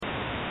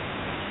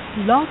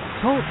Blog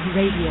Talk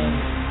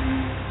Radio.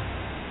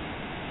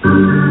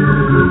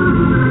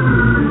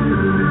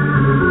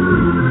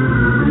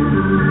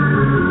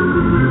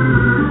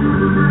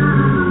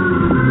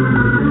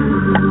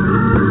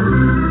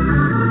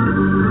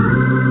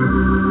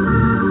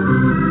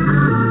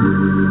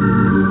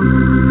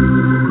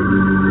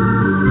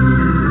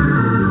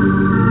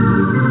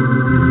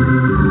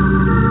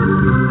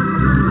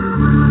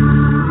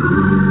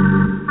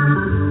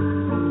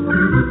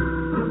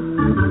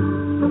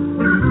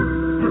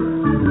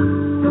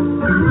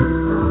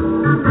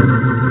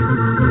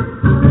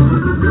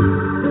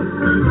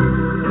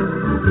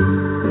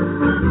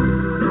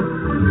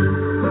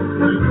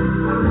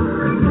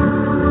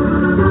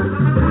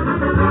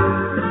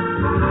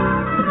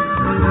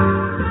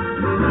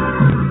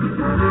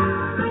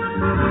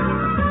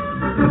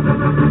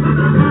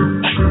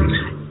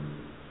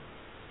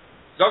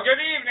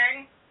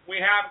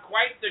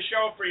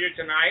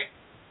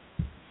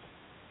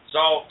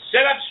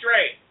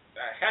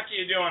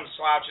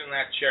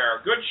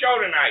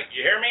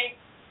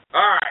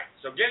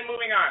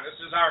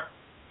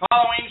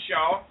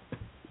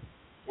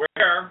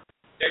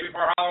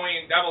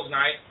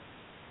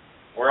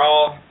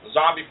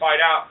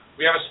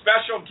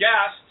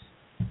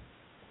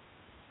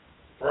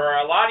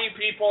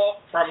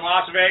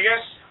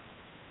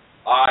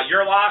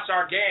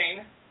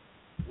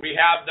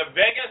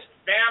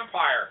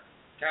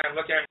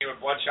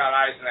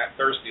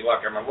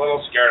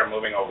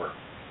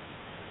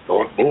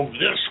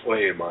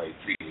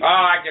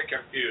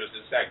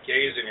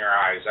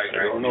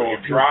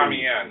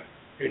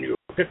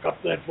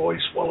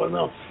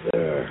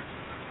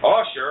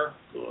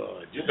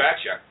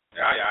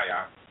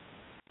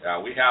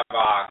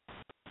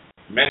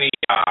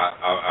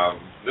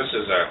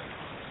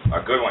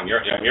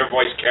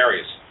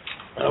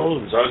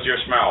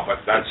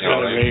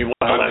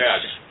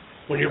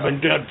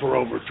 Dead for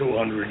over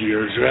 200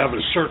 years, you have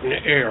a certain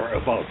air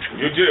about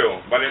you. You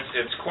do, but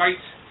it's quite,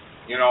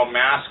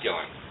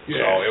 masculine.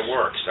 Yes. So it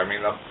works. I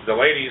mean, the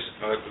ladies,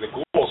 the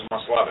ghouls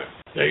must love it.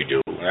 They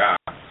do. Yeah.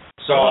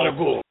 So, a lot of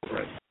ghouls,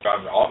 right?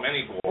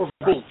 Many ghouls. Or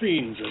ghoul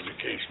fiends, as the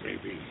case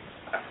may be.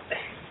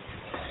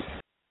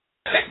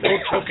 No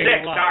choking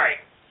allowed.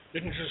 Sorry.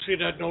 Didn't you see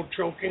that no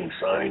choking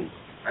sign?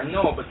 I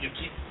know, but you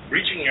keep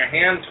reaching your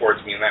hand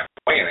towards me in that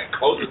way, and it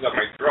closes up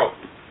my throat.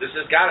 This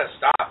has got to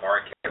stop,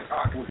 or I can't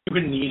talk. You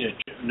would need a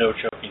no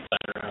choking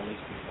sign around these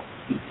people.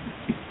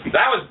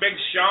 That was Big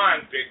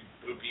Sean, big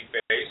poopy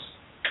face.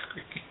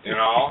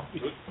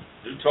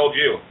 Who told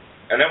you?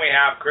 And then we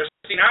have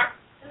Christina.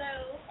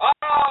 Hello.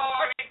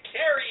 Oh,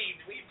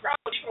 Carrie.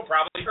 People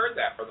probably heard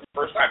that for the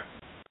first time.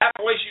 That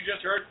voice you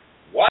just heard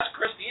was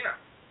Christina.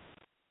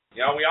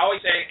 We always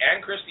say,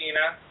 and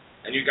Christina,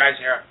 and you guys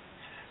hear,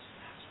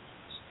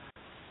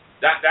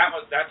 that's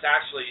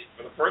actually,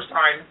 for the first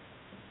time,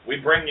 we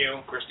bring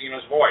you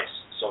Christina's voice.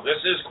 So this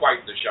is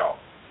quite the show.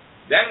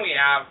 Then we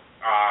have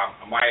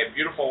my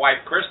beautiful wife,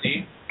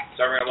 Christy,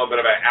 suffering a little bit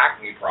of an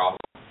acne problem.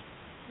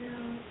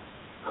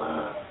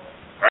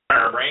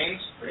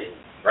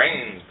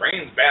 Brains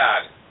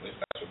bad. At least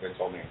that's what they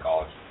told me in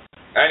college.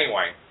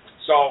 Anyway,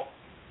 so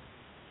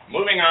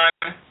moving on,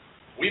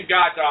 we've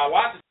got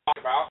lots to talk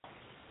about.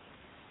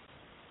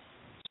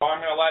 So I'm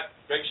going to let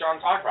Big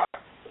Sean talk about it.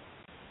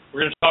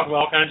 We're going to talk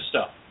about all kinds of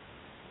stuff.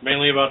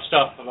 Mainly about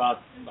stuff about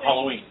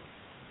Halloween.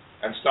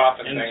 And stuff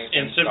and things.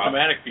 And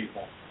symptomatic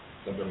people.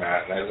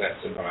 Symptomatic.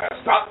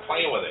 Stop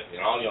playing with it.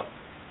 You'll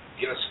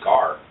get a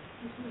scar.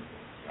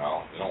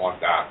 No, you don't want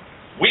that.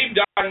 We've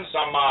done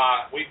some,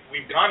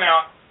 we've gone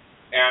out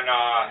and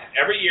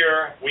every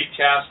year we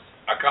test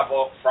a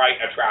couple fright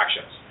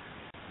attractions.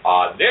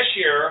 This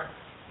year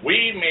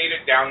we made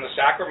it down to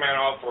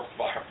Sacramento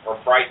for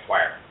Fright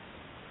Fire.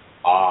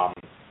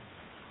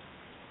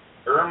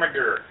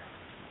 Ermagerd.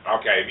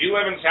 Okay, if you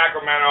live in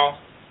Sacramento,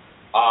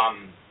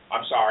 I'm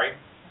sorry,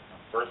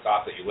 first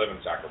off, that you live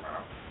in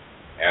Sacramento.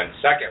 And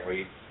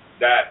secondly,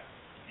 that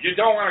you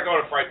don't want to go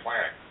to Fright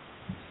Planet.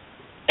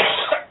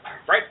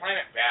 Fright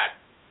Planet, bad.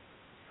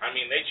 I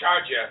mean, they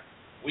charge you,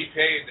 we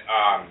paid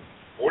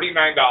 $49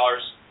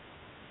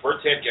 per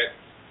ticket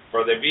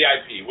for the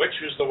VIP, which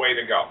was the way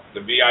to go. The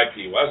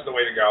VIP was the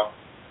way to go.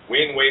 We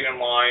didn't wait in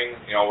line.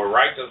 We're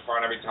right to the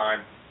front every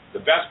time.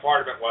 The best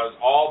part of it was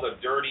all the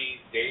dirty,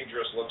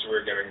 dangerous looks we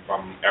were getting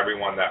from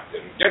everyone that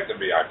didn't get the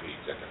VIP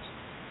tickets.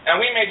 And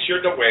we made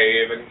sure to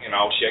wave and,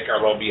 shake our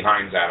little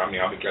behinds at them,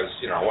 because,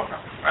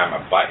 I'm a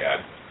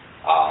butthead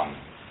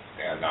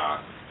and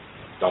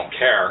don't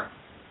care.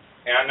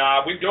 And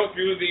we'd go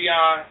through the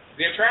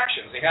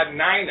attractions. They had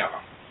 9 of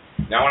them.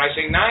 Now, when I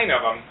say 9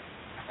 of them,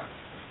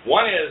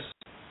 one is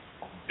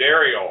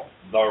Burial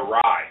the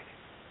Ride,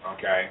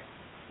 okay?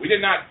 We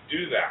did not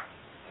do that,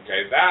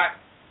 okay? That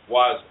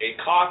was a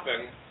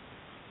coffin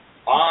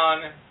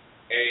on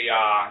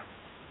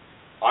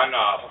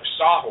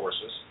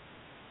sawhorses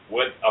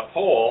with a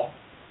pole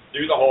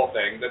through the whole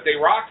thing that they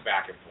rocked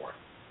back and forth.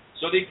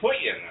 So they put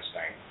you in this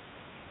thing.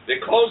 They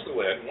closed the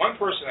lid, one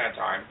person at a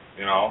time,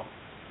 and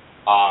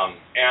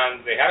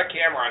they had a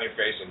camera on your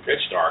face in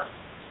pitch dark,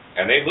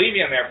 and they leave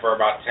you in there for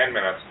about 10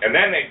 minutes, and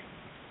then they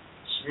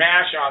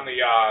smash on the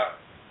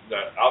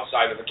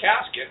outside of the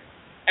casket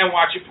and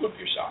watch you poop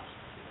yourself.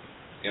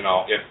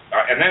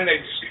 And then they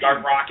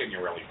start rocking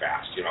you really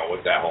fast,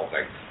 with that whole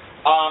thing.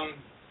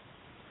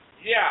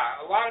 Yeah,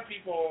 a lot of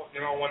people,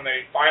 when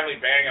they finally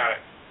bang on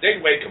it, they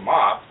wake them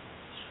up.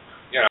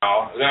 Hey,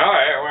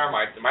 where am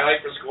I? Am I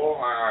late for school?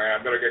 All right,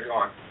 I better get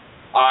going.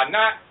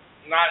 Not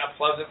a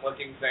pleasant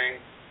looking thing.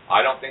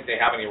 I don't think they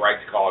have any right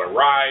to call it a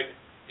ride.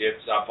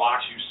 It's a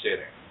box you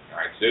sit in. All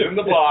right, sit in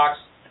the box,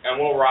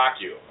 and we'll rock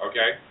you.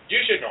 Okay?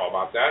 You should know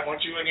about that.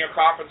 Weren't you in your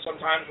coffin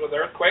sometimes with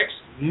earthquakes?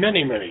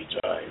 Many, many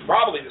times.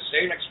 Probably the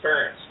same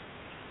experience.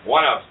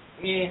 One of,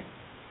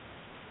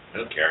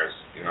 who cares?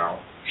 Yeah.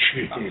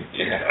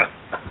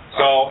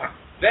 So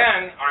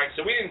then, all right.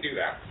 So we didn't do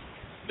that.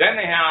 Then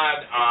they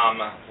had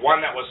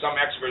one that was some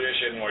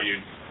expedition where you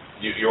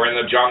were in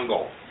the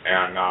jungle,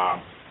 and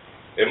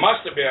it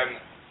must have been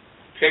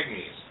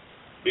pygmies,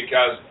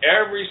 because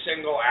every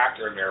single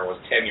actor in there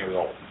was 10 years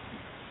old.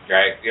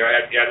 Okay, you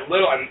had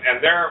little, and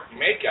their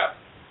makeup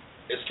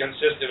is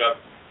consisted of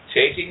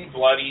taking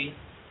bloody,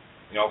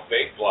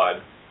 fake blood,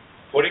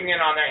 putting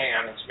it on their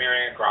hand and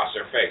smearing it across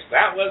their face.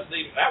 That was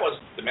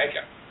the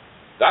makeup.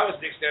 That was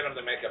the extent of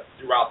the makeup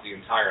throughout the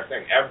entire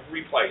thing.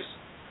 Every place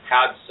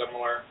had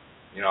similar,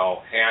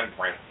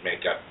 handprint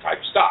makeup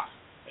type stuff.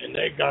 And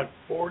they got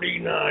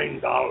 $49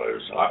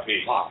 a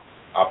piece. pop.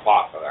 A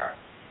pop for that.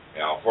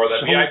 For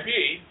the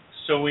VIP.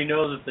 So we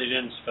know that they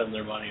didn't spend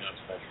their money on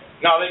special.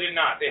 No, they did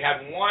not. They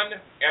had one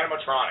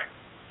animatronic.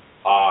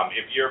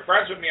 If you're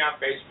friends with me on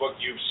Facebook,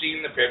 you've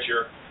seen the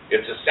picture.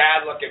 It's a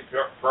sad-looking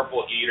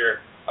purple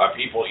eater,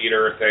 people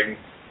eater thing.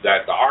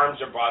 That the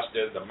arms are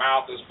busted, the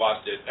mouth is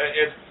busted.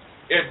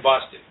 It's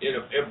busted.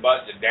 It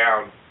busted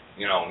down,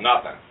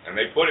 nothing. And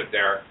they put it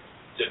there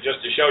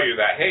just to show you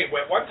that, hey,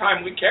 one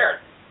time we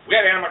cared. We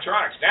had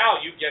animatronics.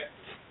 Now you get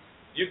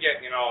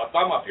a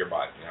thumb up your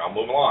butt.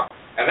 Move along.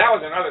 And that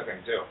was another thing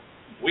too.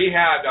 We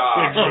had.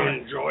 Did you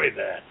enjoy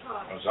that?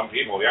 Some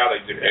people, yeah, they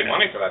paid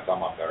money for that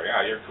thumb up there.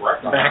 Yeah, you're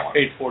correct on that one. I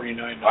paid $49.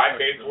 I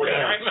paid $49 for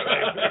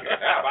that.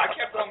 Yeah, but I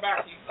kept going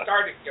back. He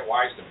started to get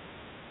wise to me.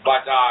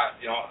 But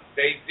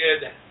they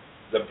did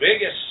the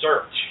biggest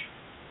search.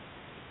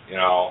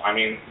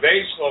 They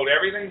slowed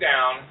everything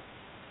down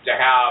to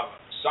have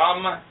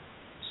some.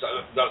 So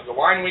the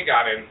line we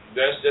got in,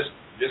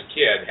 this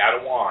kid had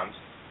a wand.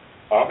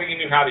 I don't think he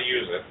knew how to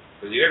use it,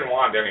 because he didn't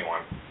wand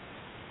anyone.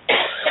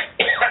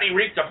 And he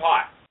reeked a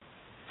pot.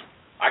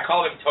 I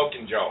call him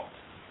Token Joe.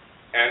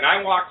 And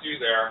I walked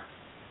through there,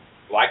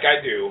 like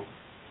I do,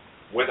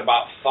 with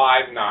about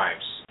 5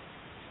 knives.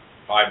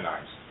 5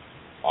 knives.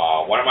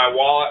 One in my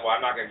wallet. Well,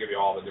 I'm not going to give you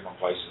all the different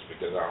places,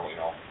 because I don't,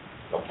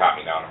 they'll pat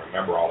me down and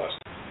remember all this.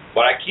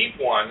 But I keep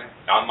one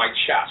on my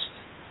chest,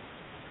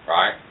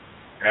 right?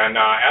 And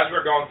as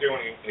we're going through,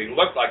 and he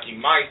looked like he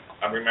might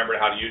have remembered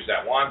how to use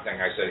that wand thing,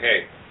 I said,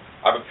 hey,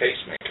 I have a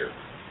pacemaker.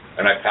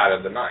 And I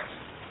patted the knife.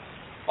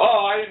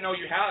 Oh, I didn't know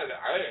you had it.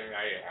 I didn't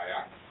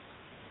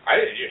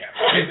you have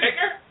a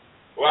pacemaker?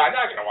 Well, I'm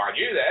not going to want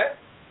you that.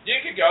 You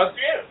could go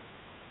through.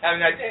 Have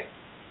a nice day.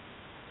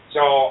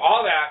 So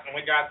all that, and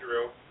we got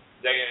through.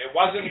 It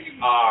wasn't, it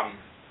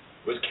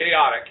was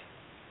chaotic,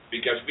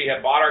 because we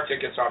had bought our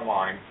tickets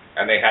online,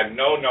 and they had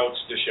no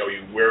notes to show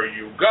you where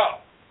you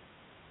go.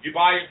 You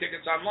buy your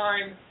tickets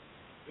online,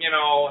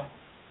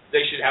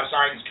 they should have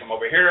signs, come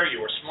over here,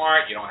 you were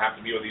smart, you don't have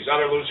to be with these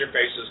other loser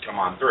faces,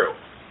 come on through.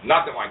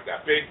 Nothing like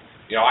that.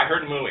 I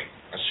heard mooing.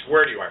 I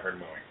swear to you, I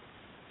heard mooing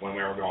when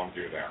we were going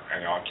through there.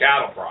 And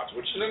cattle prods,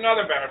 which is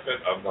another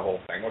benefit of the whole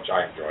thing, which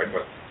I enjoyed,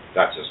 but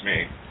that's just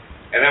me.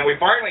 And then we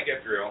finally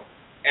get through,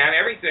 and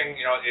everything,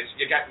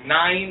 you got 9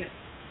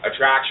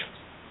 attractions.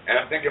 And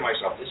I'm thinking to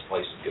myself, this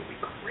place is going to be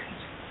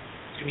crazy.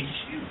 It's going to be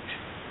huge.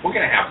 We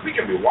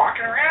can be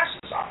walking our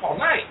asses off all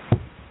night.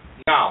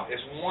 No, it's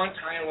one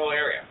tiny little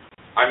area.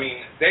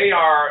 They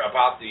are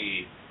about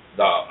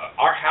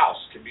our house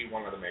could be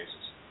one of the mazes.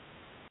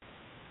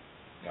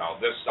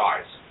 This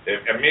size.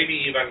 And maybe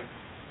even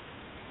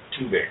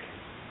too big.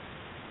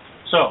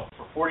 So,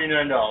 for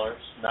 $49,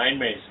 9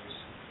 mazes.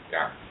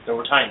 Yeah. There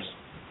were tiny.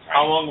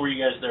 How long were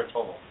you guys there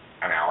total?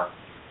 An hour.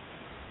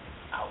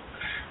 Ouch.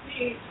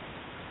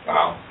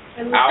 Wow.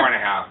 Hour and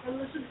a half.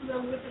 And listen to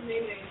them with the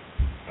mayonnaise.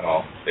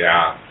 Oh,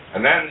 yeah.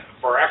 And then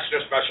for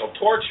extra special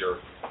torture,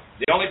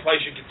 the only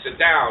place you could sit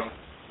down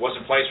was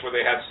a place where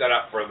they had set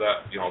up for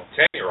the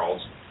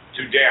 10-year-olds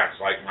to dance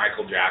like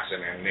Michael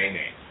Jackson and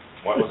Nene.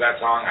 What was that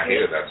song? I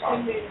hated that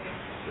song.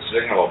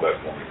 Sing a little bit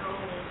for me.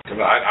 Cause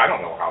I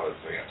don't know how to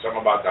sing it.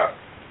 Something about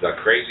the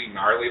crazy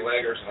gnarly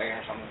leg or something.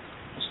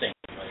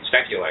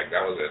 Stinky leg.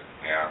 That was it.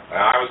 Yeah.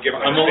 I was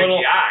giving them a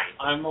stinky eye.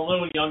 I'm a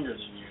little younger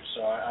than you,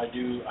 so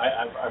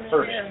I've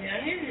heard it.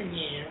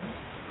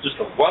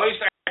 Just a well, at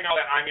least I know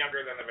that I'm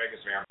younger than the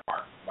Vegas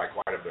vampire by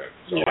quite a bit,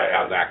 so yeah. I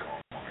have that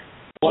going for me.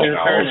 Well,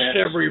 almost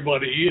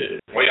everybody is.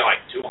 Well, you're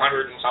like 200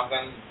 and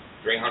something,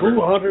 300.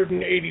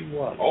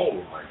 281. Oh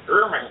my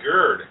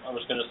god! I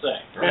was going to say.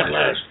 At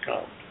last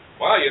count.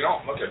 Well, you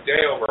don't look a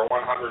day over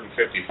 155,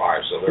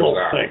 so there's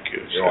that. Thank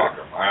you. You're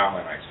welcome.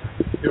 I'm a nice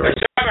man.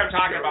 I'm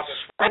talking about the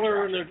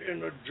Color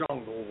in the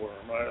jungle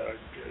worm,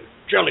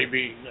 jelly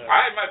bean.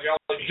 I had my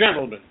jelly bean.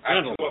 Gentleman. I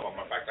have 2 of them.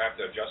 In fact, I have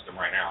to adjust them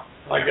right now.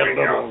 I got a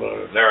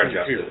little. They're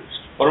adjusted.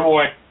 What a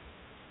boy.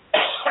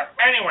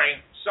 Anyway,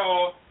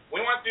 so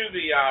we went through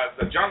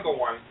the jungle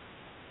one,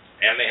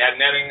 and they had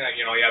netting.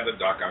 You had the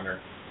duck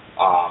under,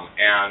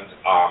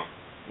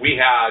 we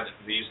had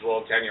these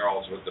little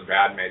 10-year-olds with the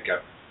bad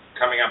makeup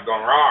coming up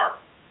going, rawr.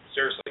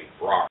 Seriously,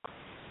 rawr.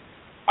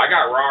 I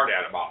got rawred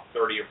at about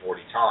 30 or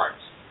 40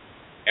 times.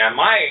 And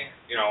my,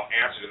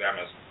 answer to them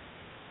is,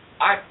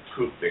 I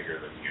poop bigger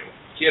than you.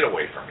 Get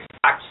away from me.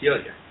 I'll kill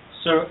you.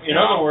 So, in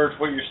other words,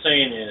 what you're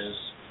saying is,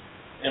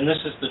 and this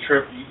is the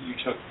trip you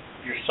took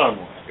your son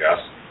with. Yes.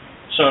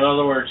 So, in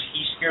other words,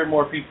 he scared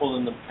more people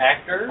than the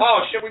packer?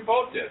 Oh, shit, we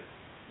both did.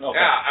 Okay.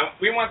 Yeah,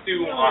 we went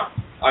through,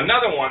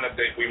 another one that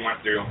we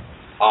went through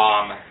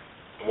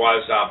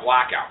was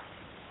Blackout.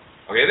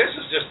 Okay, this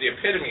is just the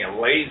epitome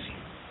of lazy.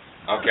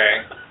 Okay?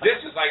 This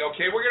is like,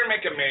 okay, we're going to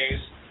make a maze,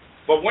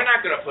 but we're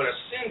not going to put a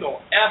single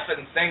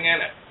effing thing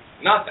in it.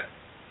 Nothing.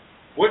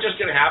 We're just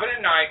going to have it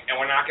at night, and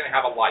we're not going to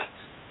have a light.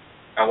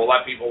 And we'll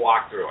let people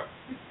walk through it.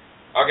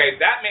 Okay,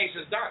 that maze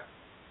is done.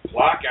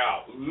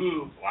 Blackout.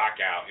 Ooh,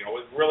 Blackout.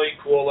 With really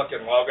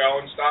cool-looking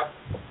logo and stuff.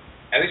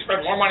 And they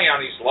spent more money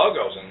on these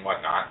logos and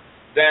whatnot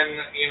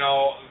than,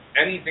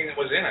 anything that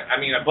was in it. I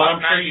mean, but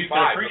I'm sure $1.95 you can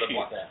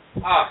appreciate that.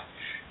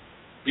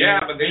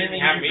 Yeah, but they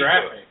didn't have me do it.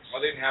 graphics. Well,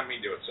 they didn't have me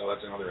do it, so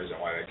that's another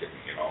reason why they can,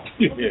 Well,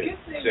 the good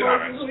thing sit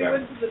on was it when we instead.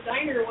 went to the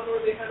diner one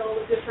where they had all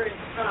the different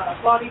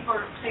body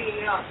parts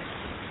hanging out.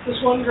 This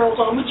one girl's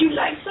on, would you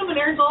like some? And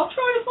Aaron's all, I'm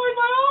trying to find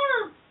my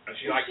arm. And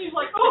She's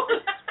like, oh.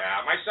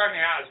 Yeah, my son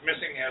is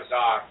missing his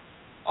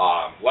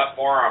left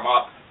forearm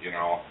up,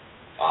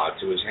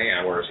 to his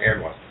hand, where his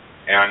hand was.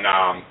 And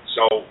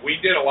so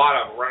we did a lot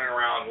of running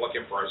around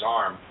looking for his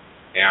arm.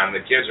 And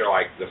the kids are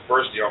like, the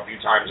first few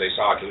times they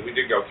saw it, because we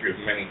did go through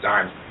many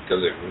times,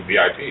 because it was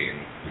VIP, and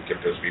we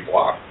could piss people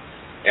off.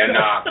 And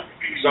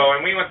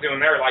and we went through, and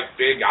they were like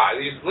big guys,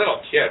 these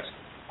little kids.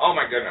 Oh,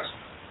 my goodness.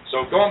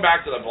 So going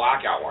back to the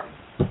Blackout one,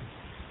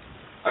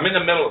 I'm in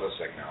the middle of this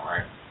thing now,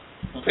 right?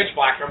 Pitch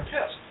black, and I'm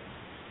pissed.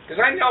 Because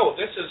I know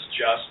this is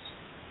just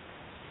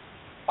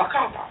a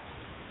cop-out.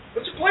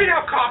 It's a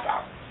played-out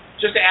cop-out.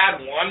 Just to add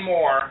one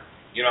more,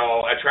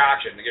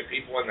 attraction to get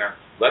people in there.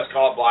 Let's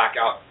call it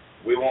Blackout.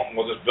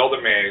 We'll just build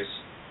a maze.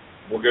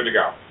 We're good to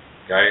go.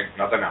 Okay?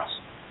 Nothing else.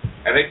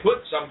 And they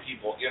put some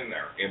people in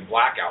there in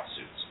blackout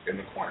suits in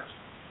the corners.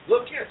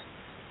 Little kids.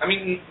 I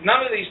mean,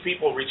 none of these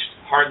people reached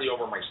hardly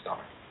over my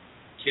stomach.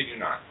 Kid you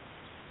not.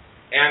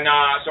 And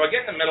so I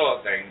get in the middle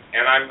of the thing,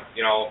 and I'm,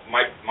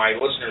 my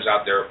listeners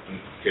out there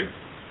could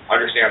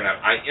understand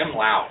that I am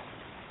loud.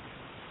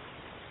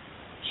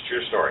 It's a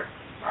true story.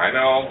 I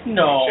know.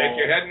 No. Shake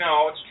your head.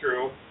 No, it's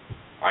true.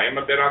 I am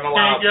a bit on the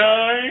loud side.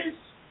 Hey, guys.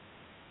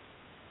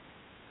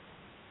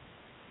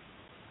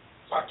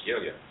 I'll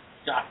kill you.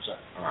 Gotcha.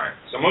 All right.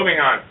 So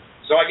moving on.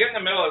 So I get in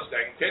the middle of this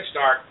thing, pitch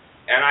dark,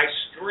 and I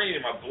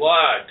scream a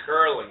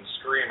blood-curdling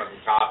scream at the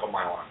top of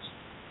my lungs.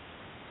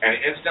 And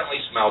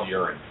instantly smelled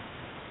urine.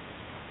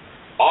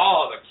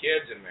 All the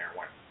kids in there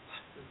went,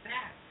 what was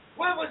that?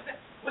 What was that?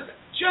 Was it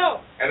Joe?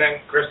 And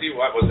then, Christy,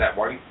 what was that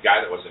one guy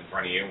that was in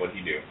front of you? What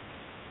did he do?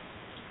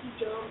 He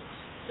jumped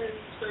and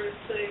started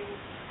saying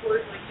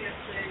words I can't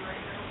say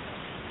right now.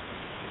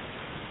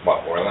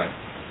 What, Orlin?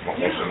 What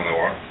was some of the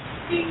word?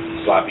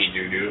 Sloppy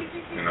doo-doo,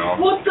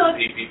 What the?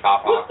 Pee-pee,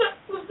 pop-pop.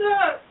 What's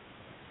that?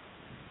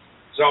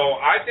 So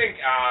I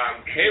think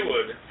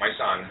Haywood, my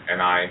son,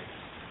 and I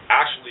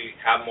actually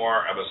have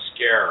more of a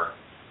scare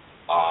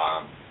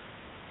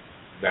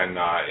than,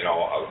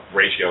 a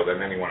ratio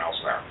than anyone else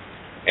there.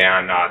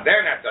 And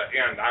then at the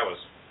end, I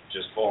was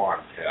just full-on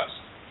pissed.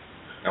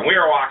 And we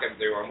were walking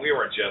through, and we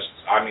were just,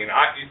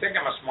 you think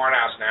I'm a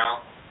smart-ass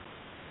now?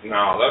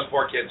 No, those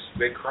poor kids,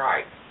 they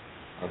cried.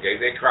 Okay,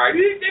 they cried,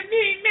 he's a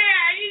mean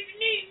man, he's a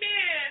mean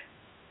man,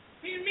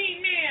 he's a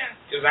mean man.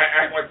 Because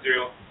I went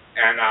through,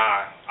 and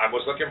I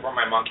was looking for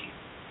my monkey.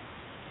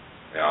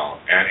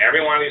 And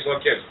every one of these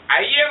little kids, are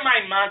you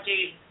my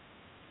monkey?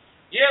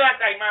 You look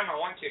like Mama.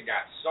 One kid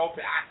got so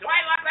pissed. Do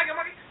I look like a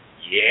monkey?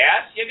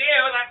 Yes, you do.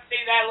 Let's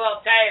see that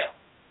little tail.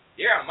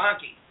 You're a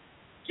monkey.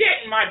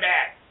 Get in my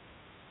bag.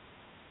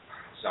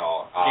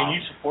 So. And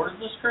you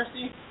supported this,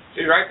 Christy?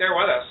 She's right there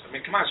with us.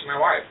 Come on, she's my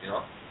wife,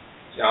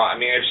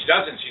 if she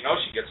doesn't, she knows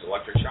she gets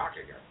electric shock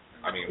again.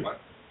 What?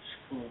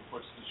 Who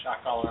puts the shock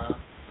collar on?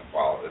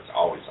 Well, it's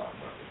always on,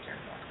 but we can't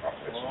talk about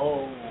it.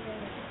 Oh.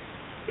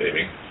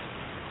 Baby.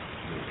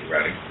 You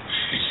ready?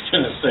 She's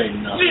going to say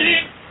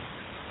nothing.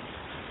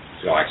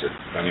 She likes it.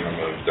 Doesn't even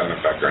move. Doesn't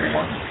affect her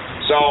anymore.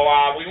 So,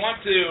 we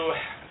went to,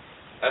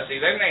 let's see,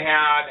 then they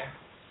had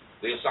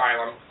the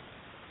asylum,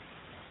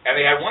 and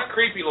they had one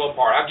creepy little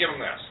part. I'll give them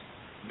this.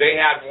 They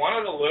had one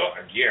of the little,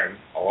 again,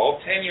 a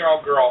little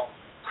 10-year-old girl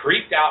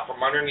creeped out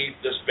from underneath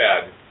this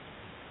bed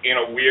in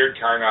a weird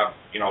kind of,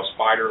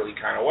 spiderly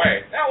kind of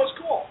way. That was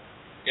cool,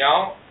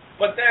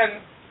 But then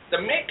the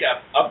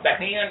makeup of the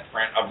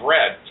handprint of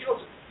red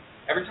kills it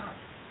every time.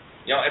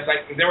 It's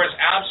like there was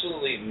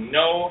absolutely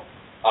no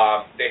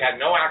They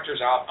had no actors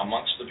out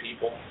amongst the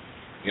people,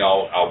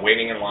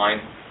 waiting in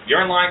line.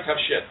 You're in line, tough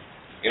shit.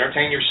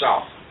 Entertain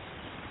yourself.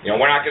 We're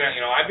not gonna.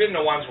 I've been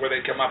the ones where they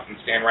come up and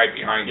stand right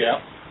behind you,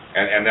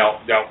 and they'll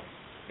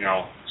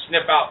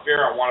sniff out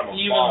fear on one of them.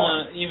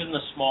 Even the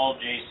small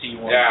JC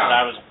ones that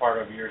I was a part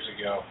of years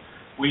ago,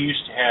 we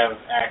used to have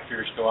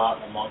actors go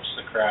out amongst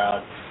the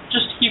crowd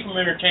just to keep them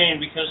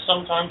entertained, because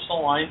sometimes the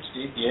lines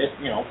did get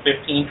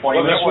 15,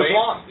 20 minutes away.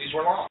 These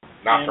were long.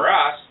 Not for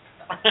us.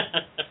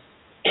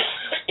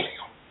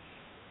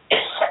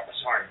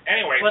 Sorry.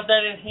 Anyway. But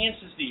that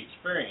enhances the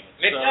experience.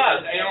 It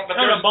does. But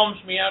kind of bums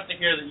me out to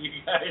hear that you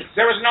guys.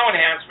 There was no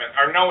enhancement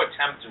or no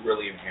attempt to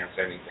really enhance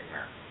anything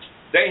there.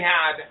 They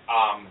had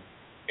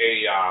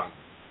a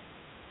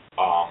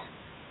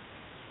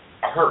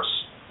hearse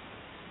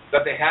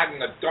that they had in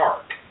the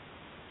dark.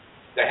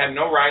 That had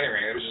no writing or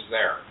anything. It was just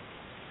there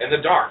in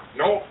the dark.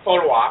 No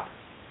photo op.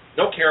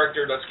 No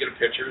character. Let's get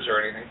pictures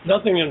or anything.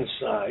 Nothing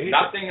inside.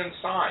 Nothing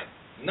inside.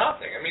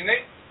 Nothing. I mean,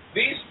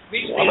 these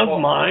one people.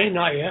 Of mine,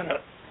 I had a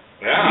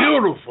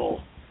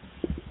beautiful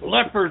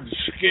leopard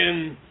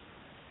skin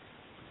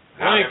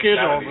blanket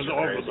over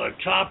the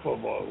top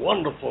of a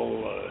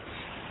wonderful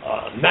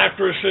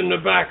mattress in the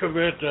back of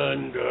it,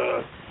 and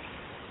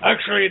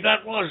actually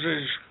that's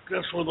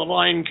where the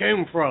line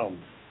came from.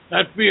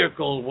 That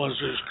vehicle was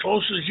as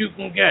close as you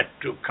can get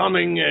to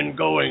coming and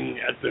going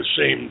at the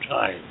same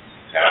time.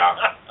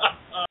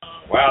 Yeah.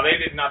 Well,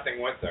 they did nothing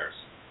with theirs.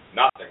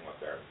 Nothing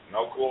with theirs.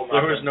 No cool nothing.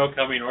 There was no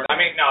coming or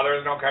there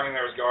was no coming,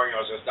 there was going. It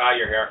was just,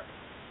 you're here.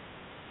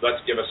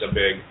 Let's give us a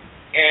big,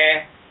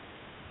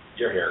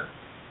 you're here.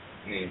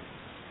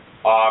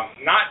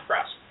 Not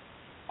impressed.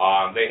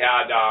 They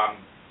had,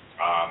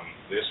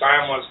 the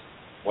asylum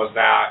was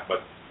that,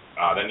 but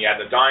then you had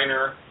the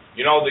diner.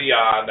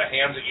 The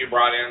hands that you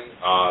brought in,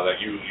 that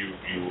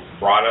you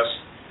brought us,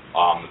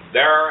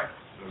 their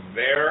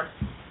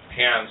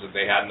hands that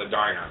they had in the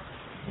diner,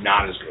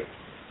 not as good.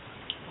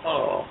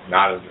 Oh.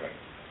 Not as good.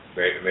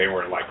 They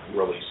were like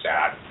really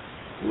sad,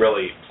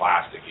 really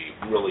plasticky,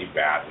 really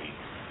badly.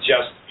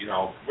 Just,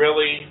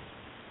 really,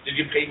 did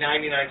you pay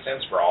 99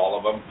 cents for all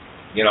of them?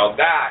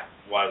 That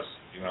was,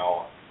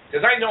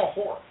 because I know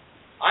horror.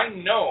 I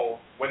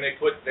know when they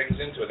put things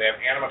into it, they have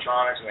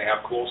animatronics and they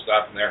have cool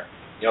stuff and they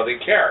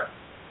care.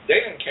 They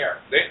didn't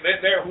care.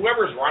 They're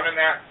whoever's running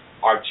that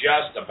are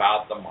just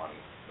about the money.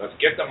 Let's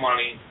get the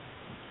money.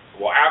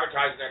 We'll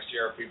advertise next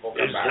year if people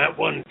come back. Is that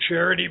one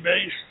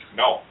charity-based?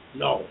 No.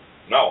 No.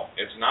 No,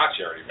 it's not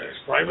charity-based.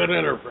 It's private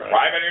enterprise.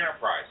 Private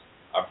enterprise.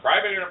 A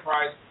private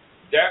enterprise,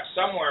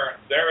 somewhere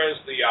there is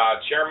the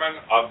chairman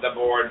of the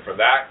board for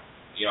that,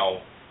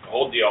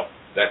 whole deal,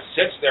 that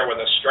sits there with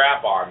a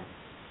strap on,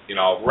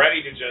 ready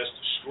to just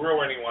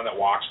screw anyone that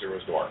walks through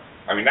his door.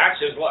 I mean, that's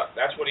his look.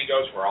 That's what he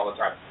goes for all the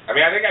time. I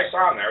mean, I think I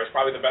saw him there. It was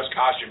probably the best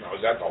costume that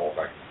was at the whole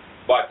thing.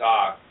 But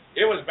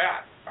it was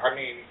bad. I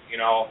mean,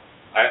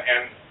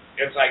 and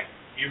it's like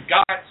you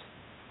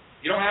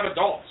don't have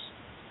adults.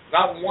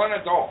 Not one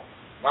adult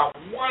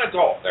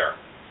there.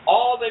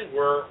 All they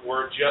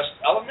were just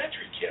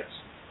elementary kids.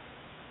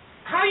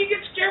 How do you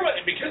get scared with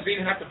it? Because they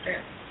didn't have to pay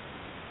them.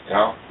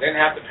 They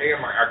didn't have to pay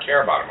them or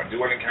care about them or do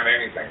any kind of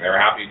anything. They were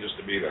happy just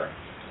to be there.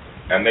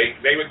 And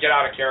they would get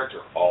out of character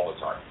all the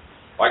time.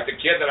 Like the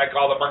kid that I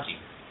called a monkey.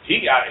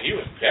 He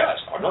was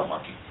pissed. Oh, no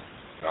monkey.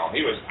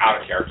 He was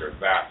out of character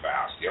that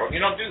fast. You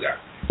don't do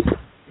that.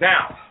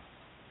 Now,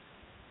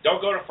 don't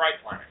go to Fright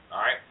Planet,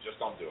 all right?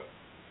 Just don't do it.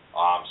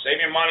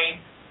 Save your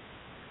money.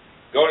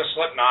 Go to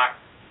Slipknot.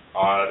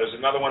 There's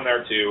another one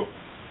there, too.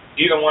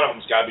 Either one of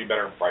them's got to be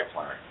better than Fright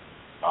Planet.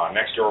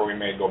 Next year we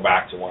may go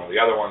back to one of the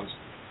other ones.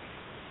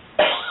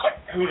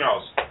 Who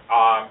knows?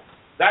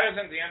 That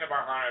isn't the end of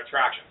our haunted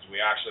attractions.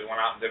 We actually went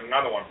out and did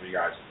another one for you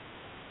guys.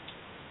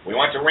 We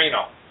went to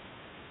Reno.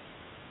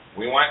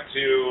 We went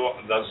to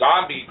the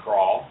zombie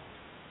crawl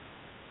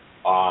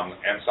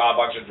and saw a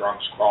bunch of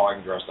drunks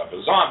crawling dressed up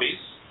as zombies.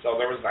 So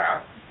there was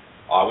that.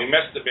 We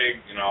missed the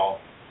big,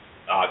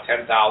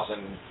 10,000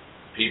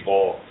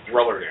 people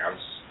thriller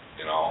dance.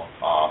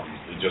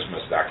 We just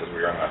missed that because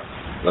we were in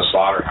the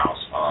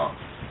slaughterhouse.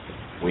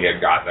 We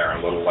had got there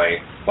a little late.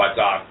 But,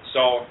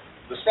 so,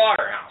 the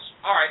slaughterhouse.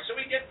 All right, so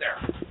we get there.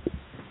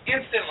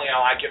 Instantly, I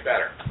like it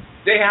better.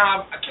 They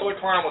have a killer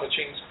clown with a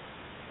chainsaw.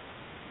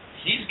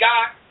 He's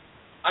got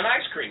an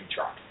ice cream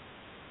truck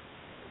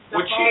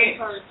with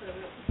chains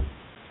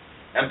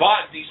and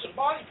bought decent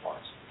body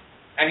parts.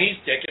 And he's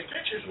taking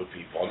pictures with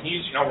people, and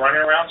he's,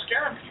 running around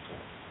scaring people.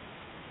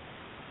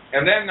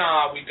 And then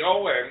we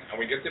go in, and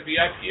we get the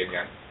VIP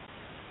again,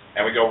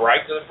 and we go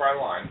right to the front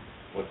line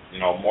with,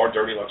 more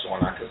dirty looks and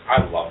whatnot, because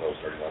I love those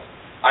dirty looks.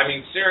 I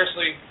mean,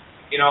 seriously,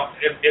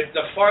 if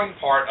the fun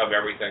part of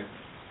everything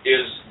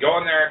is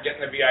going there,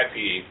 getting the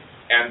VIP,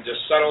 and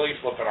just subtly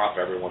flipping off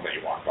everyone that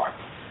you walk by.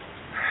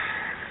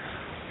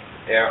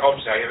 Yeah,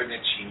 oops, I have an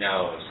itchy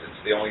nose.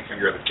 It's the only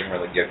finger that can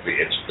really get the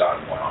itch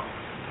done well.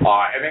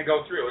 And then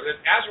go through. And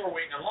then as we're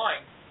waiting in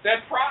line, they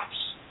had props.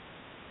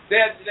 They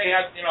had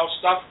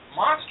stuffed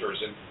monsters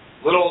and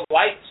little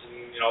lights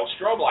and,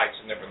 strobe lights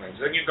and different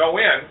things. Then you go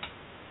in,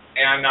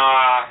 and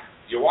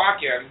you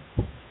walk in,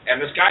 and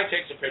this guy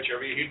takes a picture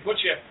of you. He puts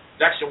you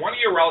next to one of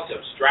your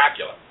relatives,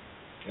 Dracula.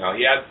 You know,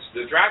 he had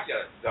the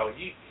Dracula, though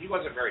he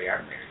wasn't very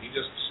animated. He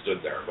just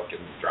stood there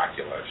looking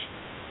Dracula-ish.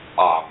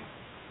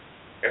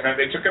 And then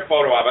they took a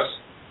photo of us,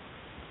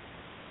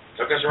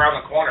 took us around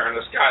the corner, and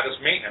this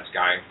maintenance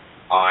guy,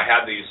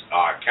 had these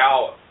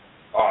cow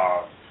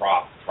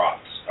props.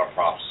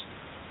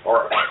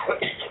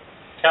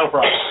 Cattle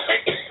props.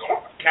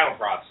 Cattle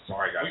props.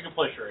 Sorry, guys. We can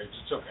play charades.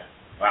 It's okay.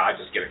 Well, I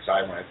just get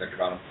excited when I think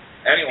about them.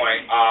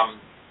 Anyway,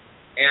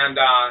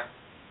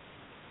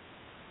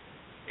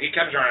 he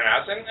comes around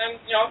us, and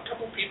you know, a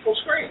couple people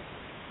scream.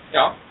 You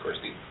know,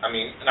 Christy. I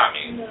mean, not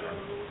me. No.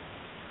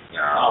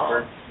 Yeah,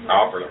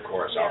 Alfred, of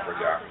course. Yeah, Alfred,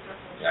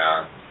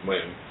 yeah.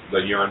 The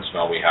urine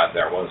smell we had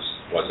there was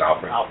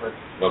Alfred.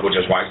 Which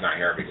is why he's not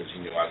here, because he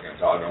knew I was going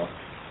to tell him.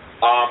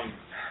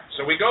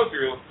 So we go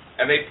through,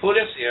 and they put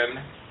us in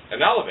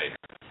an elevator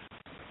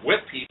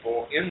with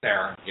people in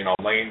there, you know,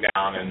 laying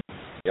down and,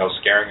 you know,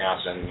 scaring us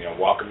and, you know,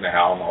 welcome to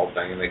hell and the whole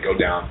thing. And they go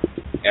down,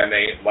 and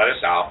they let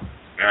us out,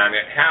 and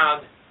it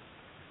had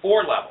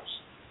 4 levels.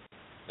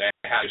 They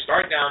had you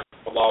start down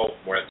below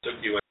where it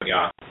took you in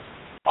the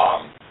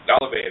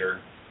elevator,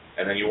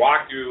 and then you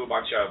walk through a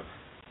bunch of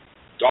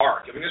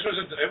dark. I mean, this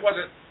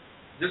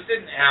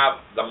didn't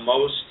have the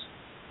most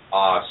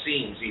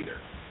scenes either.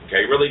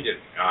 Okay, it really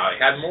didn't.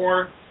 It had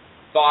more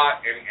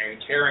thought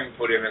and caring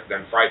put in it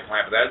than Fright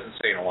Planet, but that isn't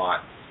saying a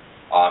lot.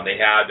 They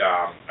had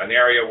an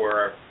area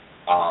where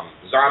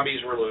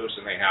zombies were loose,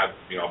 and they had,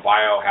 you know,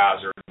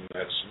 biohazard and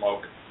that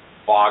smoke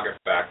fog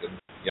effect, and,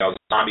 you know,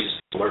 zombies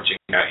lurching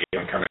at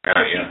you and coming at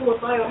you. People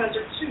with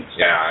biohazard suits.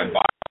 Yeah, and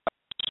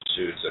biohazard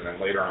suits, and then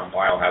later on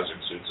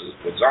biohazard suits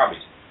with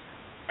zombies.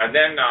 And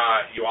then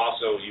you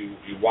also you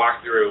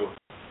walk through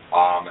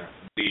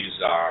these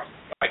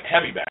like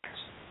heavy bags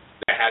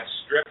that had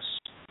strips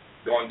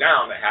going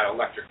down that had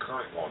electric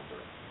current going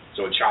through,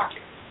 so it shocked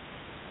you.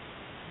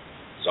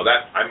 So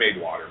that I made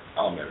water.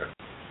 I'll admit it.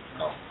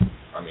 No,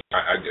 I mean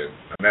I did,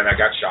 and then I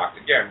got shocked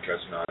again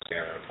because, you know, I was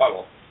standing in a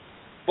puddle.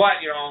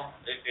 But, you know,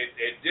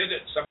 it did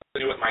something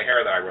to do with my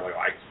hair that I really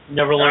liked.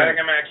 Never learned. I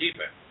think I'm going to keep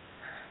it.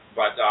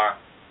 But,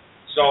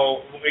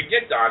 so when we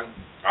get done,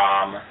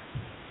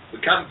 we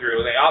come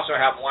through. They also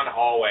have one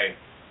hallway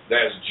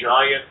that has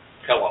giant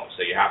pillows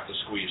that you have to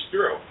squeeze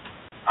through.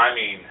 I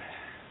mean,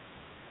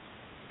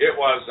 it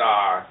was,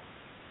 I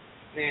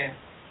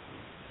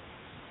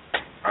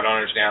don't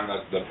understand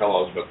the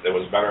pillows, but it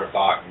was better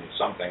thought and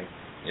something,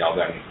 you know,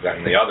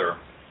 than the other.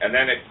 And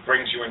then it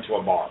brings you into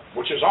a bar,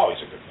 which is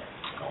always a good thing.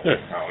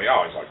 We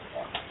always like the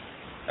bar.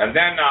 And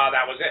then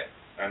that was it.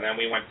 And then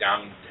we went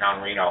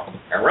downtown Reno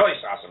and really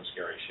saw some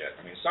scary shit.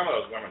 I mean, some of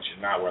those women should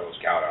not wear those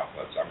cow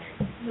outfits. I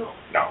mean,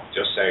 no,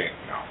 just say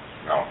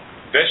no.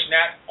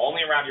 Fishnet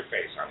only around your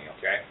face, honey.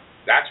 Okay,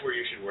 that's where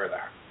you should wear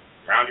that,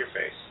 around your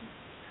face.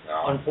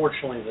 No.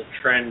 Unfortunately, the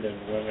trend in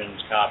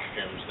women's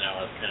costumes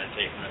now has kind of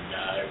taken a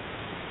dive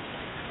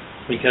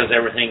because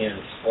everything is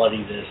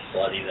slutty this,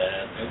 slutty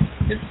that.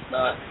 It's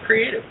not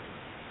creative.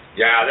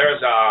 Yeah,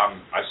 there's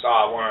I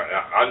saw one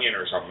Onion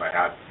or something that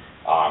had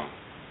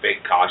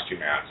fake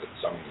costume ads that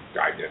some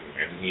guy did,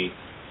 and he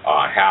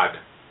had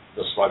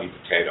the slutty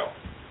potato.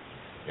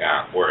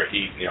 Yeah, where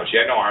she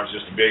had no arms,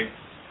 just a big,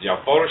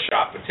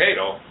 Photoshop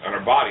potato on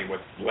her body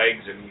with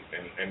legs and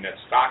knit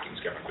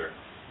stockings coming through.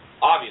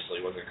 Obviously,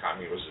 it wasn't a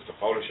comedy; it was just a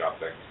Photoshop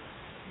thing.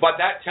 But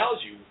that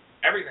tells you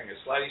everything is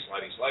slutty.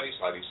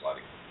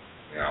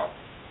 You know,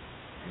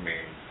 I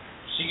mean.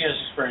 So you guys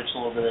experienced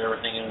a little bit of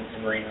everything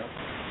in Reno.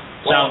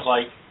 Sounds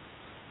like.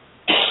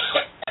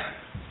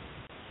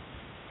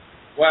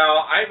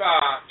 Well,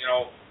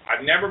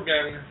 I've never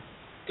been,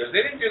 because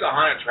they didn't do the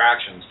haunted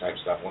attractions type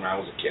stuff when I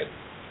was a kid.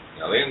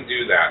 They didn't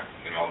do that.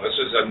 This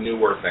is a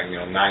newer thing,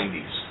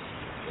 90s,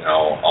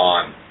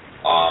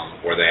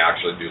 where they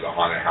actually do the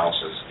haunted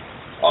houses.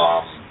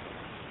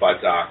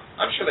 But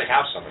I'm sure they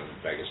have some in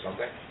Vegas, don't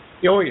they?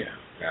 Oh, yeah.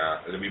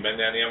 Yeah. Have you been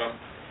to any of them?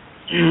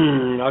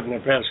 Not in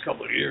the past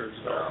couple of years,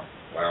 no.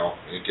 Well,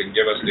 you can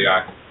give us the...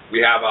 we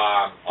have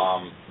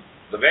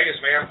the Vegas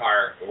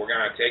Vampire. We're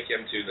going to take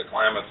him to the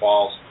Klamath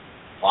Falls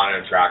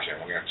haunted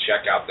attraction. We're going to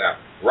check out that.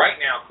 Right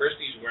now,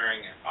 Christy's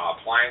wearing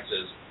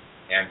appliances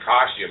and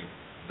costume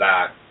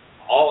that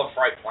all of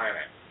Fright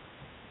Planet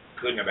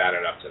couldn't have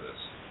added up to this.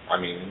 I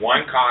mean,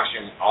 one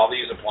costume, all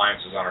these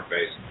appliances on her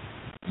face,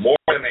 more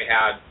than they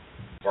had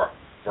for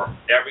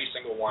every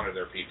single one of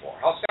their people.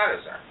 How sad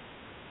is that?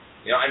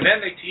 And then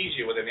they tease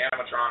you with the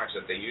animatronics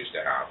that they used to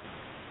have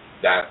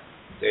that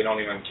they don't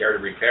even care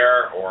to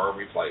repair or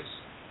replace.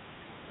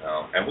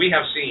 And we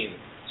have seen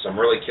some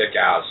really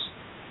kick-ass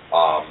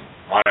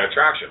haunted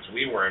attractions.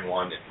 We were in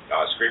one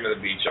at Scream of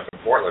the Beach up in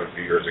Portland a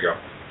few years ago.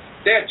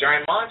 They had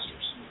giant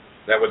monsters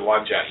that would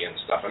lunge at you and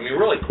stuff. I mean,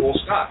 really cool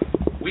stuff.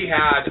 We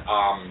had,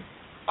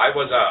 I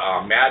was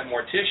a mad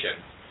mortician,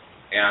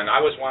 and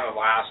I was one of the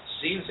last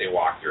scenes they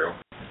walked through,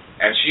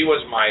 and she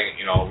was my,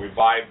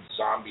 revived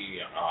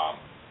zombie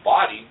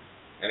body,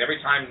 and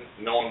every time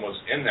no one was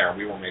in there,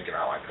 we were making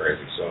out like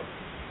crazy, so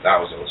that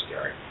was a little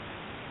scary.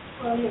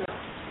 Well,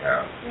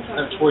 Yeah.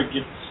 That's where it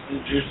gets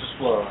juice is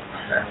flowing.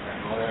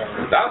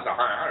 Whatever. That was the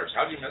Hunters.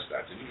 How did you miss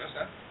that? Did you miss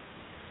that?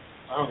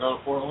 I don't go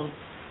to Portland.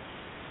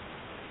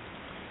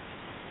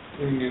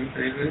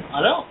 I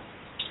don't.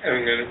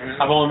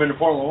 I've only been to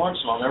Portland once,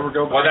 and I'll never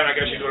go back. Well, then I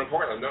guess you go to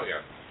Portland, don't you?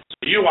 So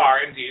you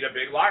are indeed a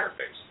big liar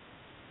face.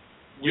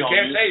 You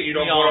can't say you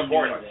don't go to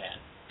Portland.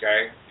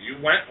 Okay? You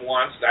went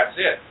once, that's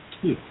it.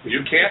 You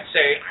can't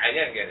say, I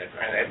didn't get it.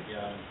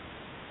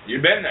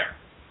 You've been there.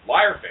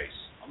 Liar face.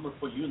 I'm going to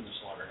put you in the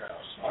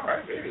slaughterhouse. All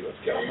right, baby, let's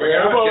go.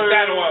 Get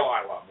that oil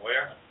I love, will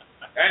you?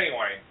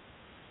 Anyway,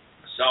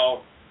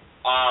 so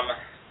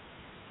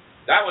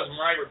that was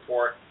my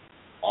report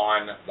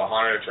on the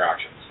haunted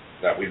attractions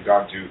that we've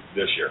gone to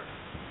this year.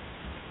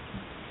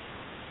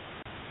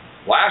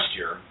 Last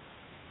year,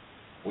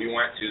 we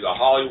went to the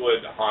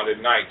Hollywood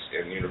Haunted Nights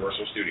in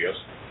Universal Studios.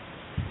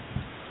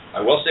 I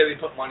will say they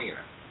put money in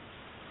it.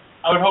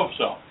 I would hope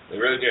so. They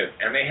really did.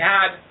 And they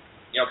had,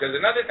 because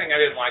another thing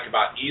I didn't like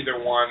about either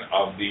one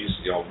of these,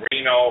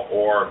 Reno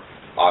or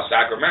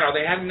Sacramento,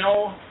 they had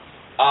nothing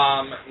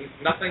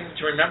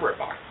to remember it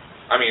by.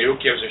 I mean, who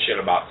gives a shit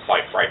about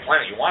Fright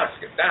Planet? You want to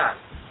forget that.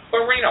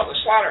 But Reno, the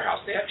Slaughterhouse,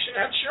 they should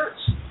have had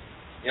shirts.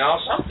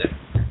 Something.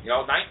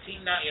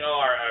 2015,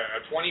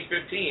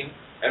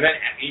 and then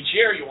each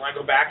year you want to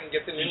go back and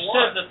get the new one.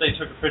 You said that they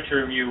took a picture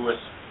of you with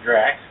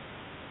Drac.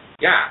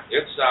 Yeah,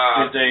 it's.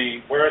 Did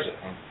they? Where is it?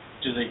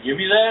 Do they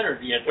give you that,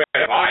 or do you have to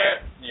buy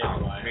it? Yeah,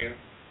 buy it. I mean,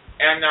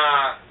 and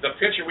the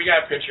picture, we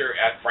got a picture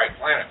at Fright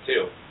Planet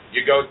too.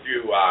 You go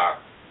through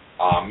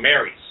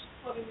Mary's,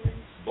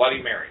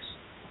 Bloody Mary's,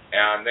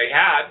 and they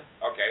had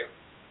a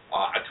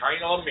tiny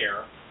little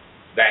mirror.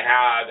 They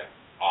had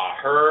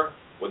her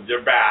with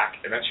their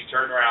back, and then she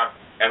turned around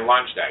and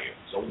lunged at you.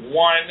 So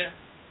one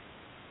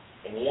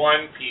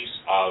piece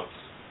of,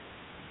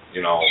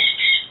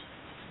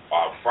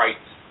 fright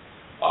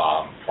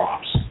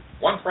props.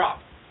 One prop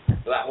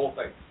for that whole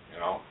thing,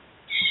 And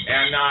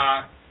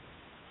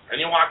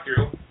you walk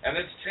through, and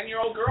it's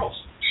 10-year-old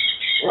girls.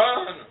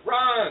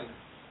 Run!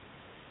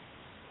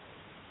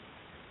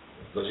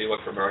 Does he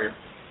look familiar?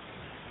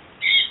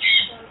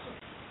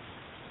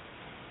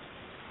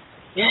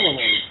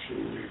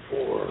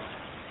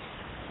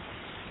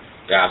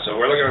 Yeah, so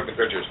we're looking at the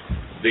pictures.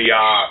 The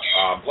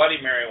Bloody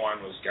Mary one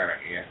was kind of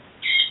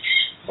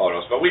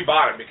photos, but we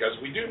bought it because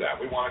we do that.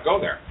 We want to go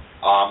there.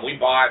 I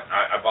bought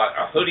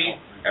a hoodie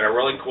and a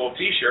really cool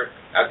T-shirt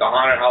at the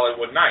Haunted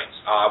Hollywood Nights.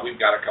 We've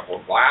got a couple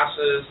of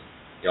glasses,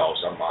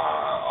 some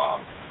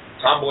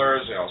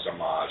tumblers,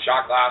 some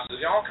shot glasses,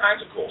 all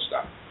kinds of cool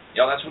stuff.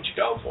 That's what you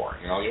go for.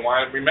 You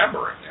want to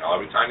remember it.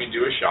 Every time you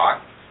do a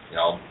shot,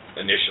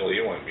 initially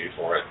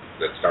before it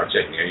starts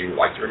hitting you, you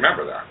like to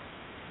remember that.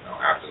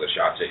 After the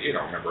shot's hit, you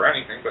don't remember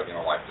anything, but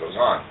life goes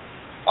on.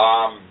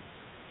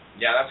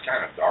 That's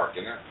kind of dark,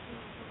 isn't it?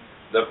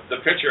 The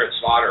picture at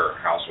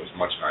Slaughterhouse was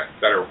much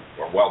better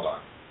or well done,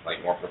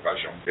 like more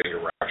professional,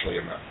 bigger, actually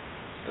in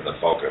the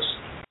focus.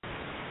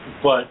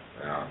 But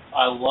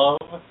I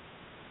love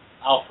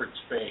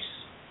Alfred's face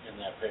in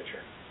that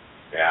picture.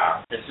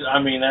 Yeah. That's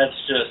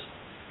just.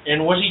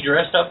 And was he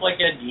dressed up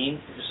like Ed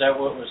Gein? Was that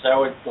what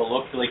the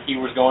look like he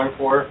was going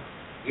for?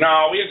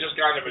 No, we had just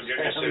gone to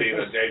Virginia City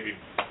that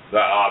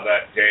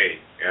day,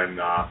 and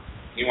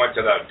he went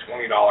to the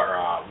 $20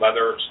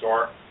 leather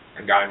store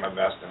and got him a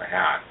vest and a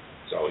hat.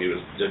 So he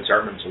was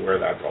determined to wear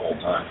that the whole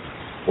time,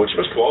 which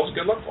was cool. It was a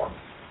good look for him.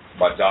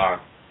 But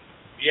the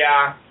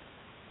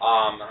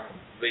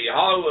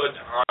Hollywood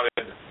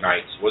Haunted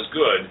Nights was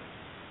good,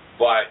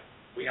 but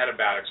we had a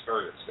bad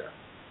experience there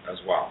as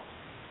well.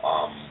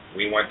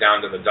 We went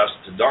down to the Dusk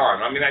to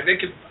Dawn. They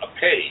could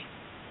pay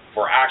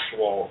for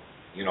actual,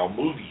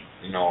 movie,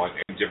 and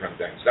different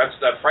things. That's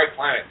the Fright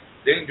Planet.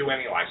 They didn't do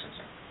any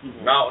licensing.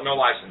 Mm-hmm. No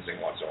licensing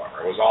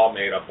whatsoever. It was all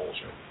made up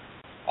bullshit.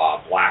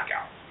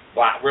 Blackout.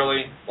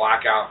 Really?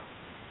 Blackout?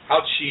 How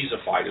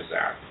cheesified is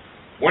that?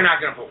 We're not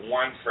going to put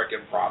one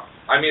frickin' prop.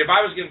 If I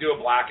was going to do a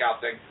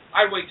blackout thing,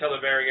 I'd wait till the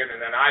very end,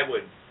 and then I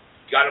would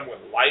gut them with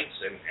lights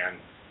and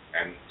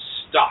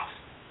stuff.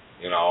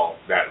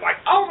 That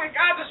like, oh my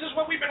God, this is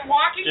what we've been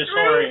walking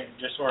through.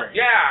 Disorient.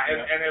 Yeah,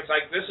 and it's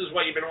like, this is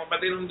what you've been, but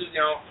they didn't do,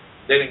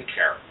 they didn't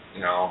care,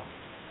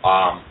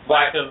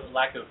 Lack of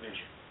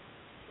vision.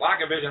 Lack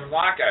of vision,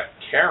 lack of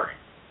caring,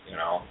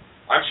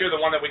 I'm sure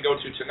the one that we go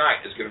to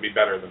tonight is going to be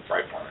better than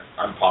Fright Planet.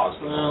 I'm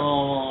positive.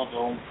 No,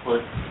 don't put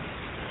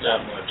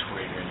that much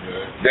weight into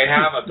it. They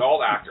have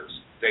adult actors.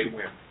 They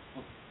win.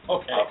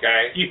 Okay.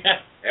 Okay. You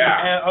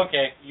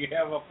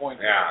have a point.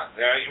 Yeah.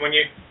 When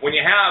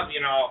you have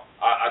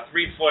a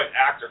 3-foot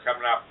actor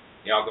coming up,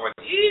 going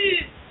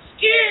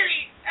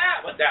scary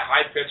with that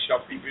high pitched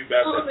creepy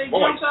voice. Oh, they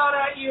jumped out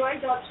at you. I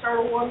got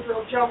startled. One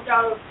girl jumped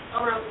out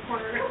around the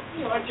corner.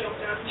 I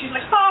jumped out, and she's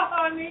like,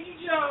 "Ha! I made you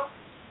jump."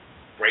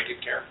 Break it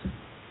character.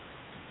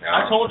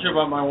 I told you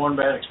about my one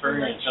bad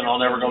experience, and I'll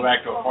never go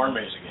back to a corn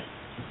maze again.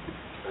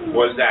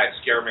 Was that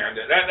Scareman?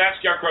 That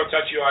scarecrow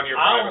touch you on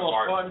your private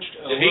part?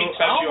 Did he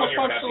touch you on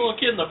your punched a little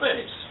kid in the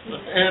face,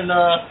 and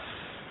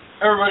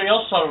everybody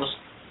else thought it was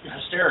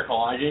hysterical.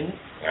 I didn't.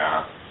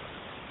 Yeah.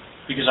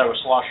 Because I was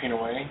sloshing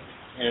away.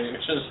 And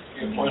it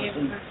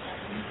wasn't.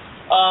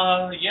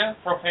 Yeah,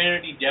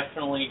 profanity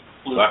definitely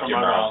flew Left from your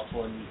my mouth. mouth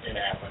when it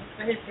happened.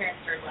 But his parents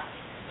started laughing.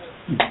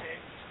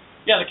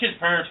 Yeah, the kids'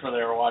 parents were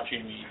there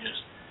watching me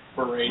just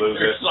berate Lose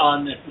their it.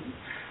 son.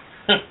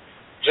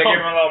 They give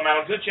him a little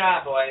medal. Good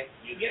job, boy.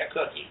 You get a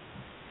cookie.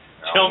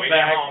 Jump when we get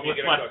back home, you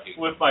get a cookie.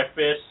 with my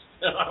fist.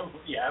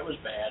 Yeah, it was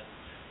bad.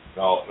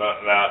 So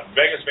the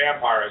Vegas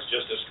vampire is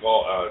just a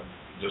skull,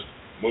 just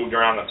moved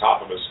around the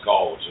top of his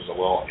skull, which is a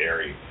little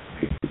airy.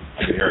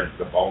 I could hear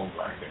the bone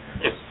grinding.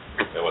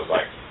 It was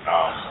like,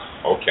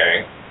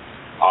 okay.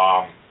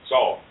 So,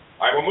 all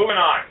right, we're moving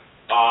on.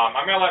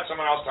 I'm going to let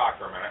someone else talk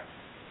for a minute.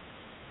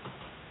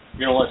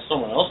 You're going to let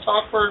someone else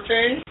talk for a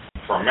change?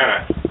 For a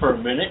minute. For a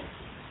minute?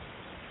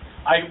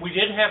 We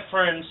did have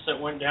friends that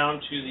went down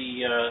to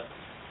the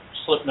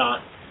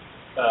Slipknot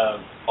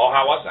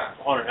How was that?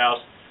 haunted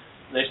house.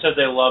 They said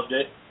they loved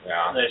it.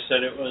 Yeah. They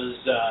said it was...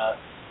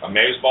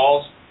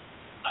 Amazeballs?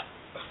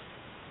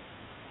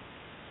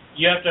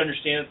 You have to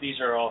understand that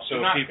these are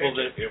also people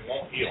that it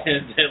won't heal.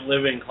 that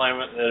live in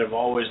Klamath, that have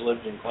always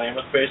lived in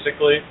Klamath,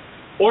 basically,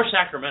 or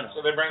Sacramento.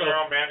 So they bring their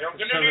own banjo.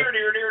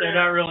 They're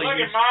not really Look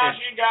used at Ma, to.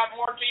 she got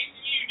more teeth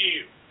than you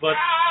do. But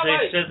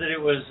they said that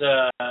it was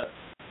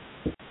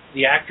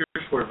the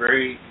actors were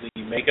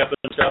the makeup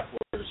and stuff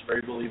was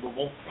very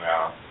believable.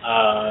 Yeah.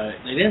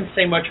 They didn't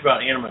say much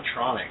about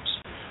animatronics,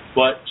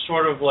 but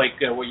sort of like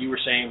what you were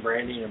saying,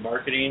 branding and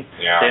marketing.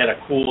 Yeah. They had a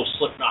cool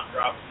Slipknot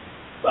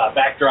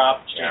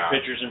backdrop, to take Yeah.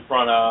 pictures in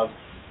front of,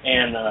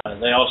 and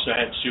they also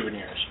had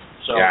souvenirs.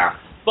 So, Yeah.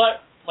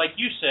 But like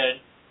you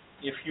said,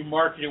 if you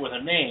market it with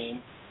a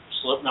name,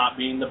 Slipknot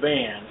being the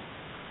band.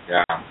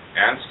 Yeah,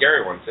 and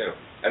scary one too.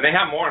 And they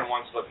have more than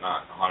one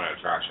Slipknot haunted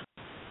attraction.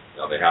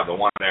 You know, they have the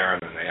one there,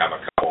 and then they have a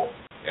couple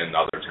in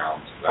other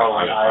towns.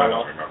 Probably I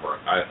don't remember.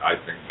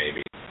 I think maybe.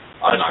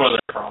 That's where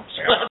they're from.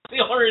 Yeah. That's the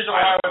only reason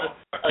why I would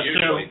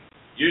assume.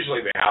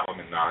 Usually they have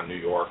them in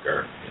New York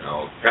or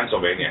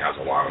Pennsylvania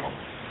has a lot of them.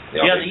 The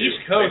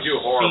East Coast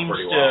well.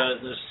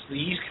 the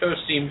East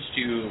Coast seems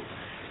to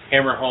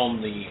hammer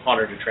home the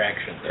haunted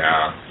attraction.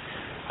 Yeah.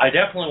 I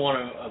definitely want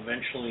to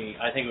eventually.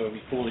 I think it would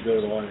be cool to go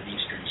to the one at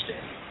Easter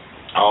instead.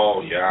 Oh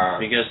yeah.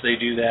 Because they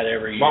do that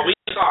every year. Well, we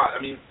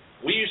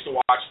used to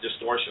watch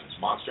Distortions,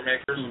 Monster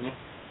Makers,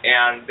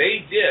 and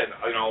they did.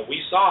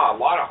 We saw a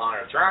lot of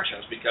haunted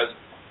attractions because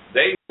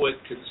they would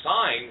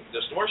consign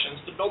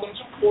Distortions to build them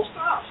some cool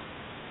stuff.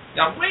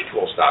 Now, way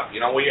cool stuff.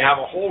 Where you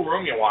have a whole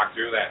room you walk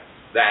through that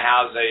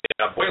has a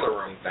boiler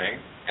room thing,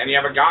 and you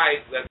have a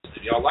guy that's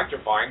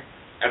electrifying,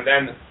 and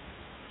then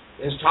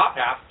his top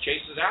half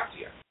chases after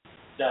you.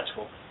 That's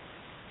cool.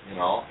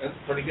 It's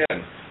pretty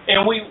good.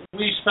 And we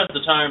spent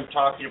the time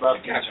talking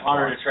about these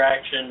haunted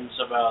attractions,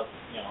 about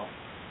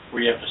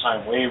where you have to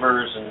sign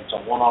waivers, and it's a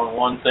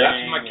one-on-one thing.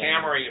 That's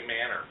McCamery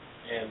Manor.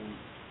 And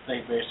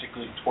they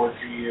basically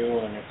torture you,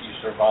 and if you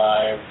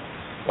survive,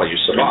 well, you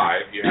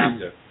survive. You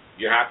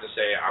have to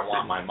say, "I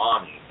want my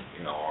mommy."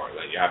 Or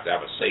that you have to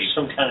have a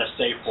some kind of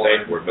safe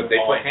word, but they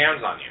put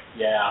hands on you.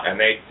 Yeah. And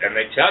they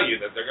tell you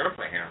that they're going to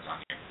put hands on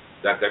you,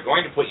 that they're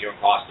going to put you in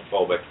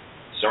claustrophobic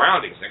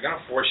surroundings. They're going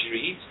to force you to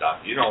eat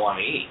stuff you don't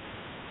want to eat,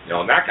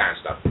 and that kind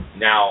of stuff.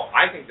 Now,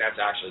 I think that's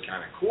actually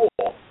kind of cool,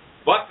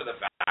 but for the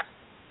fact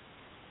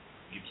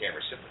you can't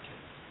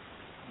reciprocate.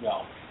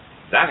 No.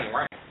 That ain't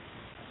right.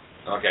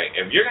 Okay,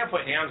 if you're going to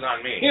put hands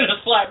on me, you're going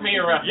to slap me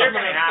around. You're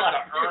going to have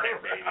to earn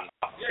it, baby.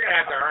 You're going to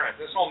have to earn it.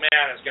 This old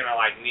man is going to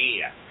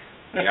knee you.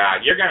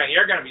 Yeah, you're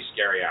gonna be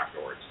scary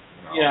afterwards.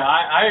 Yeah,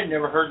 I had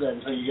never heard that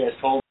until you guys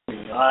told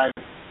me. I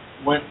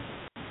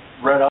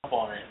read up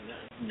on it.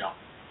 And no,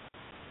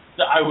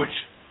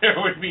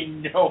 there would be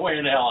no way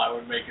in hell I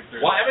would make it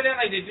through. Well,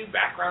 evidently they do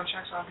background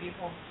checks on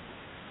people.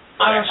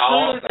 I'm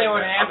sure that they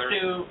would have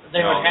to.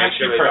 They would have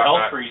to for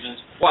health reasons.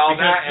 Well,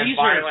 that and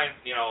violent,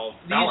 these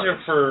are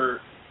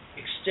for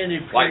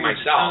extended like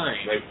periods myself. of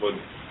time. They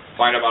would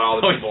find out about all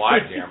the people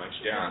I've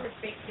damaged. Yeah.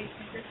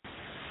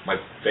 My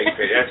fake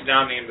pacemaker. That's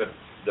now named the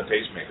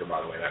pacemaker,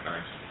 by the way. That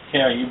knife.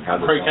 Yeah, you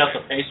break out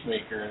the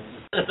pacemaker, and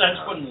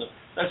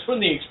that's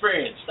when the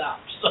experience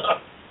stops.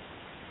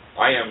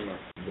 I am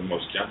the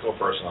most gentle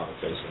person on the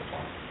face of the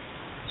planet,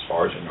 as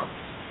far as you know.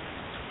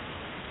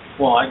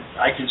 Well,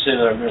 I can say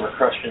that I've never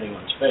crushed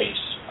anyone's face,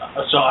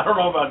 so I don't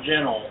know about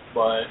gentle,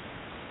 but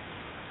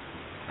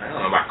I don't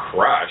know about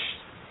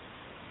crushed.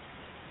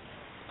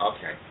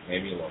 Okay,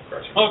 maybe a little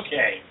crushing.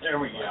 Okay,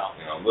 there we go.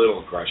 A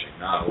little crushing,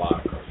 not a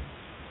lot of crushing.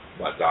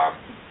 But, all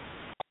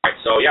right,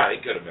 so yeah,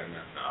 he could have been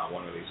in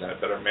one of these. I had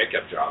a better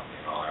makeup job,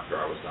 after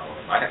I was done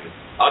with him.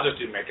 I'll just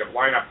do makeup,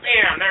 line up,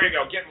 bam, there you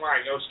go, get in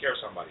line, go scare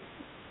somebody.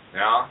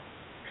 It's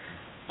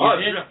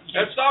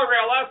so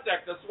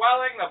realistic, the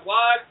swelling, the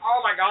blood, oh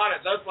my God,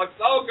 it just looks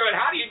so good.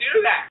 How do you do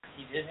that?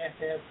 He did have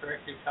to have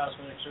corrective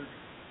cosmetic surgery.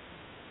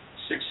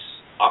 6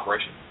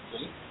 operations.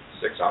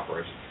 6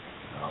 operations.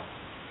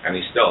 And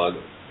he's still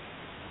ugly.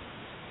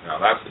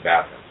 That's the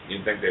bad thing.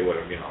 You'd think they would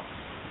have,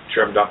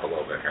 trimmed up a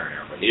little bit here and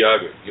there, but he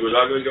ugly. He was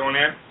ugly going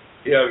in.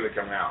 He ugly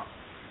coming out.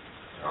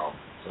 So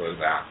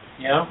there's that.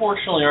 Yeah,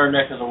 unfortunately, our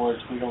neck of the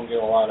woods, we don't get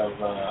a lot of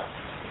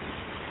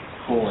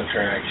cool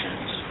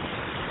attractions.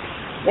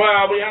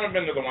 Well, we haven't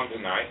been to the one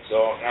tonight,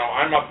 so now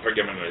I'm up for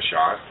giving it a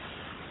shot.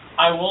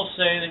 I will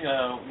say,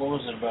 what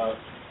was it, about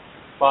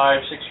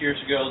 5-6 years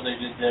ago, they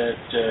did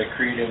that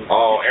creative...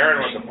 Oh, Aaron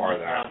was a part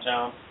of that.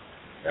 Downtown.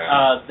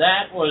 Yeah.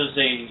 That was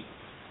a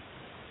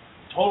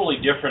totally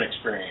different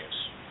experience.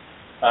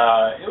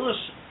 It was,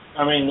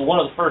 I mean, one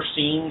of the first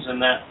scenes in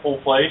that whole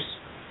place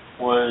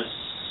was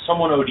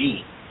someone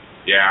OD.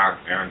 Yeah,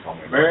 Aaron told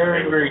me.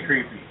 Very, very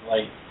creepy,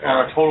 like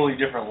on a totally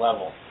different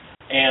level.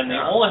 And the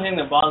only thing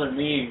that bothered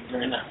me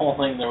during that whole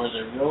thing, there was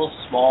a real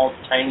small,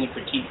 tiny,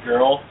 petite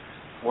girl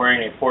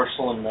wearing a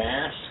porcelain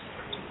mask.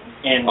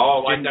 And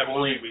like that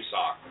movie we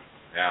saw.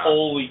 Yeah.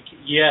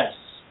 Yes.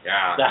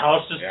 Yeah. The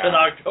House is in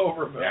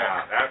October, man.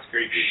 Yeah, that's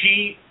creepy.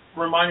 She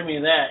reminded me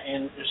of that,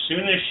 and as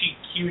soon as she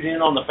cued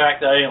in on the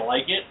fact that I didn't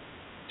like it,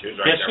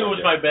 guess who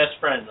was my best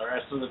friend the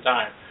rest of the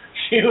time?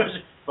 She was.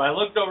 If I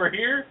looked over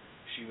here,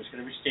 she was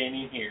going to be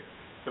standing here.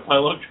 If I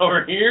looked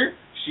over here,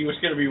 she was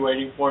going to be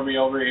waiting for me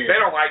over here. They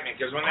don't like me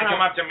because when they come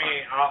up to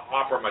me, I'll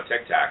offer them a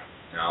Tic Tac.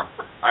 You know,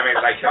 I mean,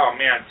 like, oh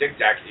man, Tic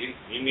Tac, you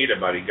need it,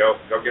 buddy. Go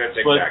get a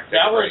Tic Tac.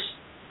 That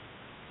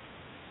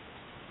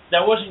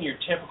wasn't your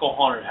typical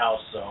haunted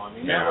house, though. I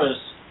mean, that was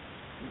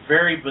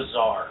very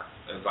bizarre.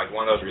 It's like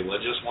one of those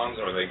religious ones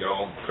where they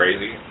go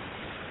crazy.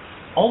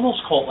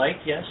 Almost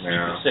cult-like, yes. You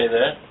could say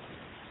that.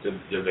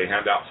 Did they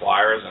hand out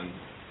flyers and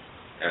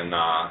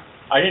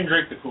I didn't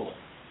drink the Kool-Aid.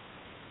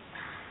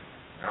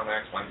 Now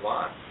that explains a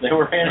lot. They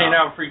were handing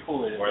out free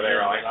Kool-Aid. Were they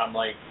really? I'm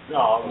like,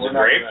 no, we're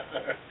not.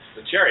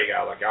 The cherry you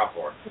gotta look out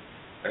for.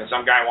 And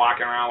some guy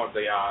walking around with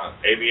the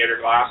aviator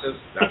glasses,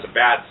 that's a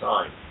bad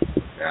sign.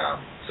 Yeah.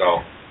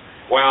 So,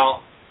 well,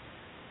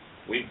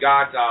 we've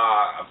got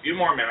a few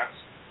more minutes.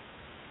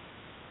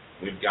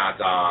 We've got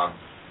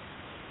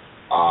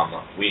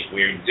we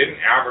didn't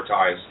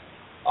advertise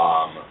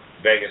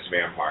Vegas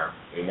Vampire.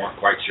 We weren't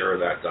quite sure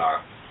that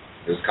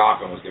his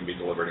coffin was going to be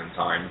delivered in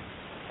time.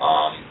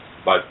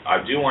 But I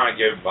do want to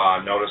give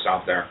notice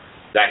out there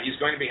that he's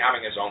going to be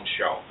having his own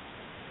show.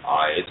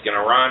 It's going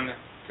to run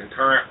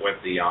concurrent with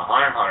the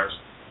Haunted Hunters,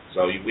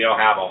 so we'll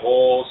have a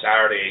whole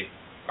Saturday,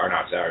 or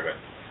not Saturday, but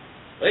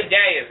what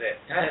day is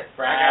it?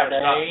 Friday. I gotta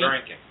stop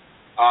drinking.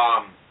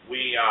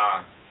 We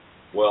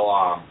will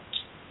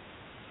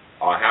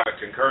have it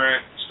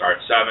concurrent,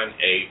 start 7,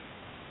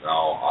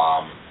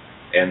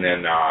 8, and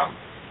then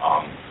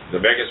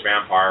the Vegas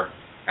Vampire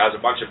has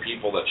a bunch of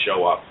people that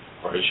show up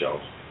for his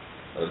shows.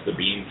 There's the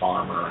Bean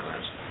Farmer, and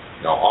there's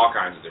all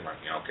kinds of different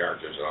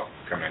characters that'll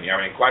come in. You have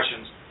any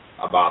questions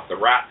about the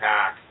Rat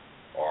Pack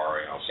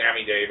or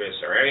Sammy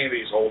Davis or any of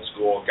these old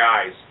school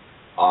guys,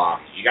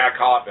 you got to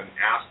call up and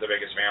ask the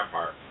Vegas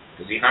Vampire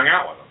because he hung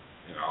out with them.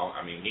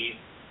 I mean,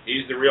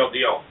 he's the real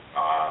deal.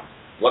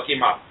 Look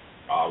him up.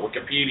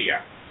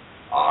 Wikipedia.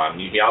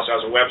 He also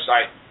has a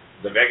website,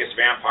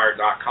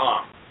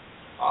 thevegasvampire.com.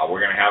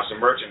 We're going to have some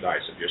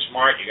merchandise. If you're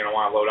smart, you're going to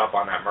want to load up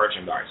on that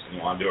merchandise, and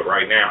you want to do it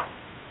right now.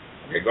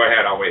 Okay, go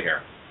ahead. I'll wait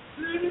here.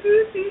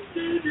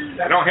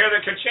 I don't hear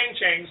the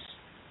ka-ching-chings.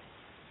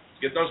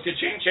 Get those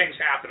ka-ching-chings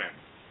happening.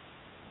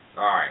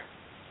 All right.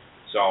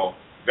 So,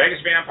 Vegas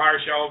Vampire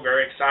Show,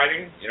 very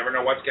exciting. You never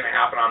know what's going to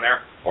happen on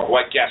there or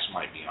what guests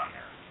might be on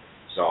there.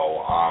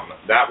 So,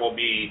 that will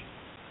be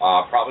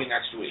probably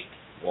next week.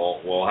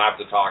 We'll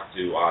have to talk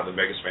to the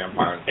Vegas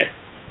Vampire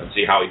and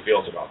see how he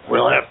feels about that.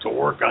 We'll have to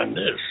work on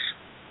this.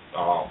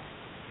 Oh,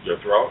 your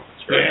throat?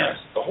 It's very nice.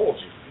 The holes,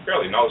 you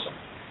barely nose them.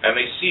 And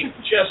they seep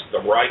just the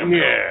right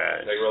amount.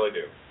 Yes. They really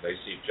do. They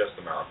seep just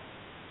the amount.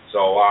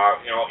 So,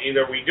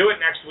 either we do it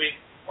next week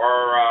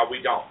or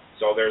we don't.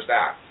 So there's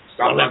that.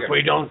 Stop if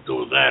we don't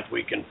do that,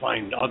 we can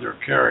find other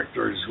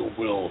characters who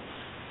will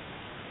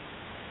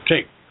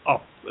take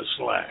up the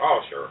slack. Oh,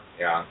 sure.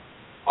 Yeah.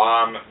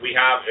 We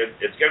have,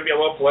 it's going to be a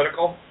little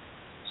political.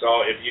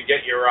 So if you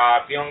get your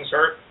feelings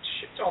hurt,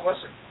 don't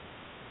listen.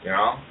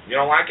 You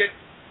don't like it?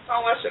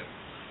 Don't listen.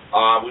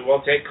 We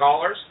will take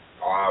callers.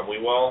 We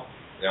will,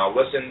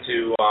 listen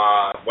to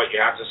what you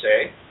have to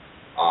say.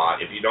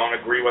 If you don't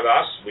agree with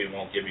us, we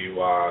won't give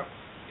you,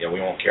 we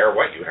won't care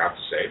what you have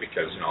to say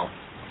because,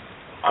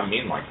 I'm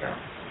mean like that.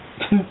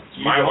 It's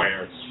my way.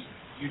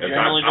 You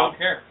generally don't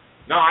care.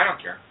 No, I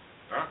don't care.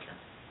 I don't care.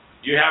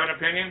 You have an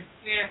opinion?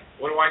 Yeah.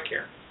 What do I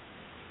care?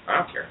 I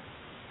don't care.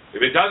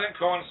 If it doesn't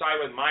coincide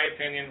with my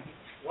opinion,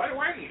 why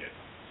do I need it?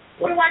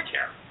 What do I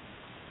care?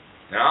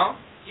 No?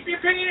 Keep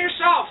your opinion to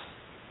yourself.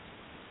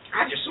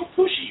 God, you're so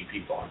pushy, you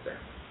people out there.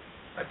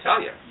 I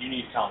tell you. You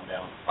need to calm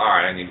down. All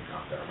right, I need to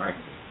calm down. Right?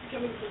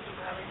 Becoming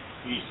symptomatic.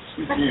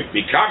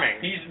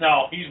 Becoming? He's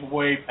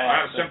way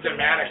past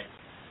symptomatic.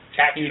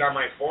 Tattooed on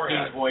my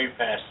forehead. He's way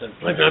past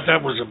symptomatic. I thought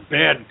that was a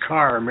bad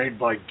car made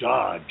by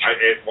Dodge.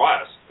 It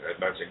was.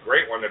 That's a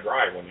great one to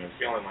drive when you're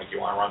feeling like you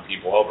want to run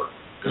people over.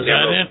 Because you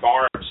have those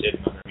barbs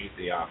hidden underneath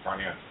the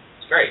front end.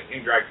 It's great. You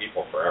can drag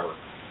people forever.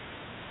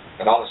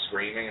 And all the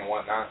screaming and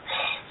whatnot.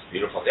 It's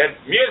beautiful. It's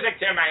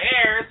music to my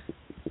ears.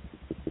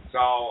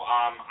 So,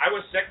 I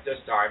was sick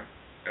this time,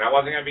 and I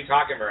wasn't going to be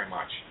talking very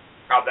much.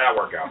 How'd that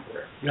work out for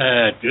you?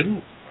 It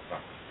didn't.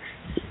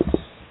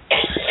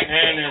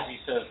 And as he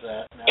says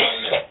that, now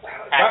he's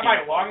Is that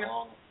my lung?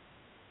 along.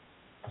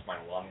 That's my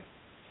lung.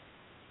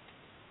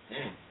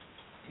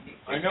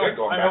 I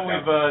know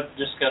we've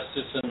discussed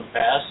this in the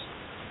past.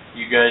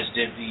 You guys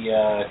did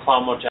the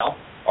Clown Motel.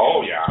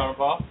 Oh, yeah.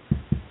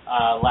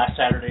 Last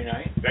Saturday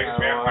night. Vegas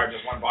Vampire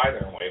just went by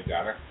there and waved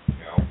at her. You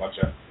know, a bunch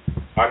of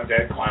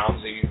undead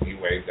clowns. He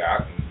waved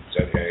at and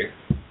said, hey.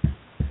 You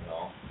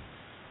know.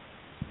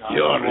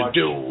 You ought to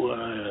do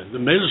the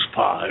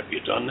Mizpah. Have you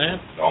done that?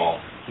 No.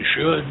 You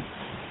should.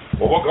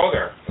 Well, we'll go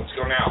there. Let's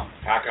go now.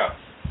 Pack up.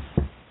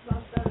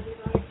 Last Saturday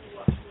night, we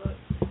watched what?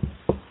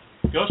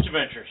 Ghost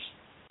Adventures.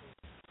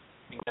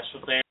 And guess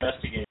what they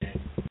investigated?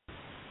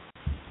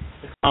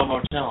 The Clown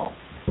Motel.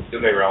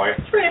 Did they really?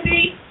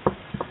 Pretty.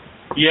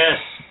 Yes.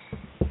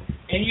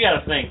 And you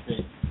got to think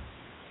that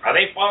Are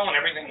they following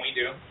everything we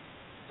do?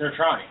 they're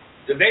trying.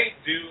 Did they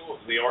do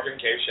the Oregon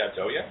Cave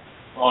Chateau yet?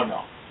 Oh,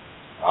 no.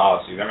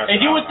 Oh, see, they're messing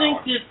And you around would on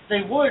think that that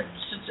they would,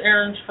 since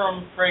Aaron's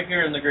from right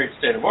here in the great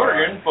state of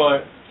Oregon,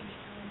 but...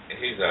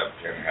 He's a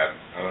pinhead.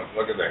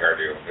 Look at the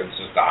hairdo. It's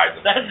just the height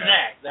of the That's pinhead.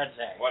 Zach. That's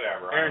Zach.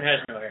 Whatever. Aaron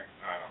has no hair.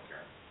 I don't care.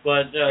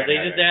 But they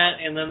did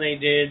that, and then they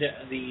did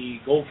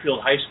the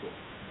Goldfield High School,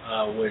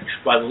 which,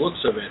 by the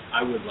looks of it,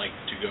 I would like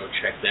to go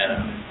check that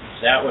out.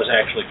 That was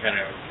actually kind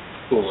of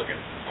cool looking.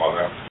 Oh,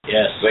 yeah.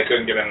 Yes. They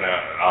couldn't get in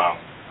the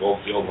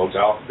Goldfield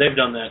Hotel? They've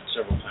done that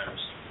several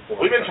times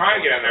before. We've been trying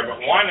to get in there, but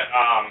one,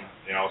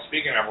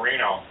 speaking of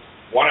Reno,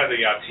 one of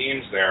the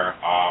teams there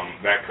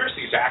that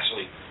Christy's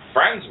actually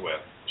friends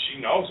with, she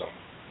knows them.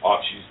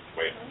 Oh, she's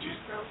okay.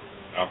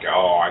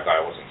 Oh, I thought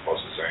I wasn't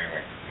supposed to say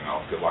anything. You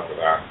know, good luck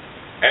with that.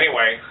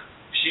 Anyway,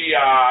 she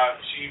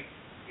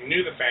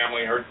knew the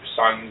family. Her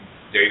son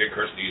dated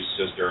Christy's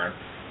sister and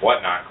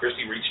whatnot.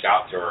 Christy reached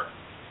out to her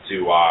to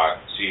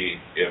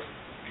see if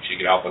she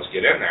could help us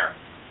get in there,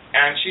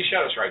 and she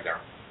shut us right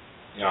down.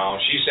 You know,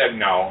 she said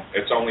no,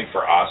 it's only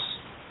for us,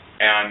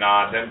 and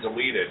then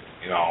deleted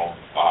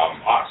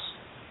us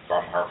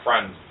from her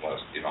friends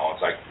list. You know,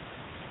 it's like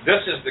this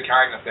is the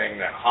kind of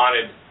thing that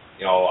haunted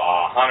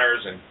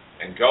hunters and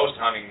ghost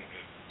hunting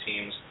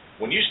teams.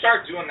 When you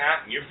start doing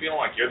that and you're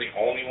feeling like you're the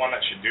only one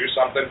that should do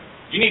something,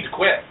 you need to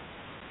quit.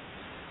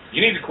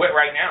 You need to quit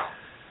right now.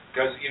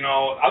 Because,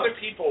 other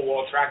people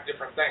will attract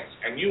different things.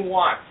 And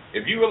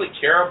if you really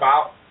care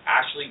about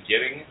actually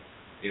getting,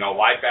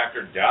 life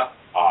after death,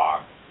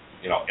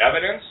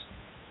 evidence,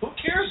 who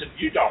cares if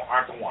you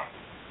aren't the one?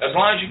 As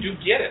long as you do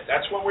get it.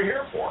 That's what we're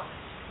here for.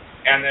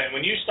 And then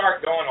when you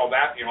start going,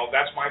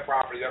 that's my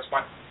property,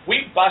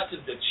 we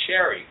busted the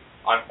cherry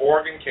on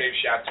Oregon Cave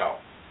Chateau.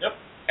 Yep.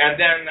 And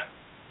then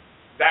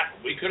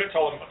we could have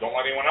told them, don't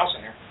let anyone else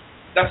in here.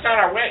 That's not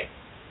our way.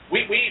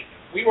 We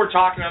were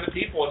talking to other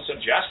people and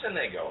suggesting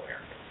they go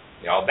there.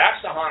 That's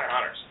the haunted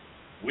hunters.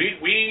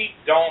 We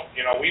don't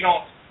take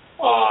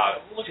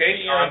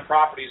on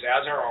properties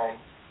as our own.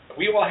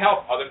 We will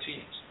help other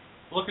teams.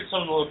 Look at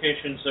some of the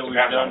locations that we've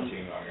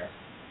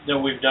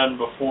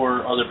done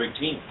before other big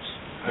teams.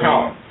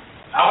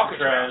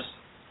 Alcatraz.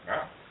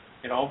 Yeah.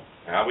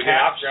 We did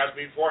Alcatraz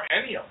before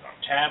any of them.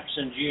 TAPS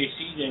and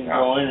GAC didn't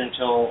go in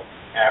until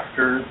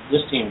after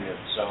this team did.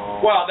 So.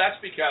 Well, that's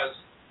because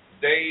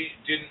they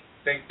didn't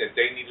think that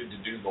they needed to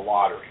do the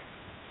lottery,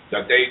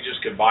 that they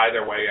just could buy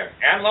their way in.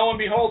 And lo and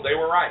behold, they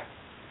were right.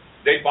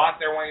 They bought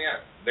their way in.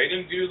 They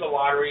didn't do the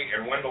lottery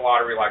and win the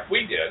lottery like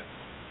we did.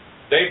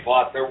 They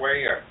bought their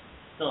way in.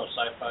 No,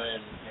 Sci-Fi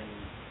and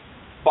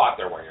bought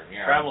their way in,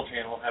 yeah. Travel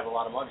Channel have a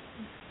lot of money.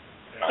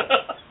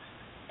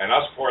 And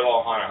us poor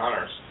little haunted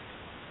hunters.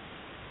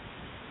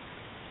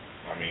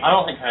 I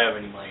don't think I have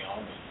any money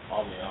on me,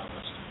 I'll be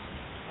honest.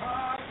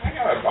 I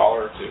got $1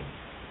 or $2.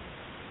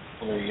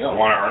 Well, there you go.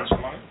 You want to earn some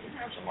money? You can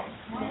have some money.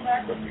 Come on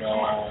back with me. No.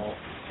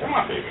 Come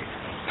on, baby.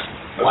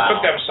 Let's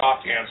put them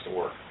soft hands to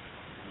work.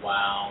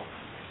 Wow.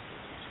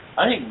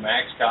 I think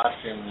Mac's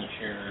costume this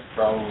year is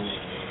probably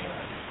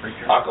a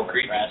creature. Uncle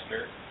Creepy.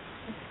 Faster.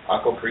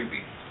 Uncle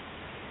Creepy.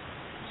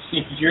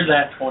 You're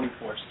that 24/7,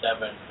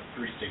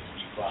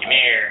 365. Come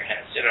here,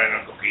 sit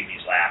on Uncle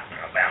Creepy's lap and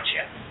I'll bounce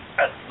you.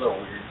 That's so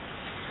weird.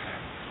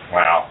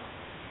 Wow.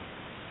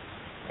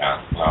 Yeah,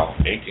 well,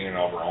 18 and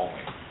over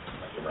only.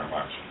 Thank you very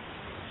much.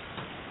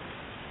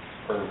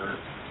 Pervert.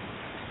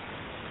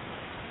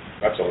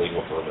 That's a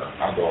legal pervert.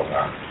 I'll go with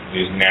that.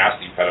 These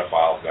nasty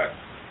pedophiles that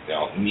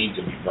need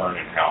to be burned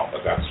in hell,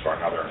 but that's for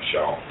another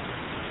show.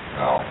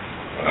 No,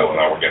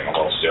 we're getting a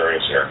little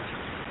serious here.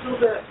 A little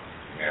bit.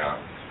 Yeah.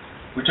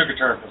 We took a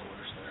turn for the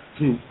worse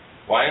there.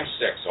 Well, I am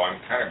sick, so I'm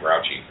kind of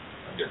grouchy.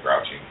 I get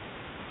grouchy.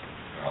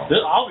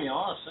 I'll be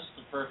honest, this is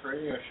the first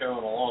radio show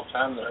in a long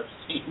time that I've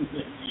seen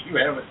that you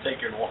haven't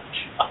taken one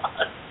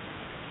shot.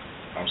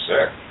 I'm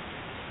sick.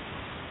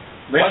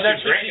 Plus, you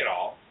drink it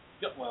all.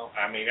 Well,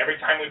 every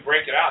time we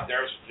break it out,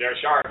 there's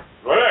Sharp.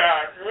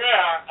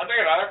 I'll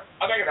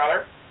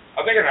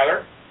take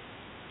another.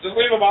 Just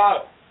leave a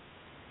bottle.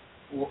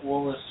 What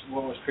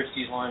was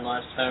Christy's line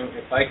last time?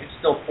 If I could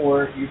still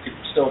pour it, you could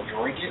still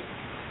drink it?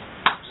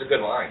 It's a good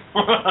line.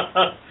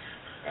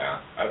 Yeah,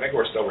 I think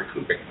we're still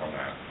recouping from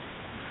that.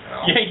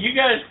 know? Yeah, you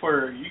guys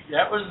were.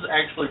 That was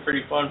actually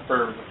pretty fun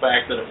for the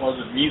fact that it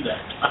wasn't me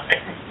that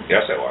time.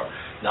 Yes, it was.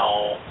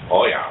 No.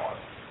 Oh, yeah, it was.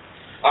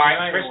 All right,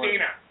 Yeah,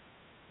 Christina.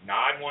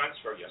 Nod once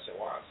for yes, it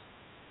was.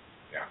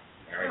 Yeah,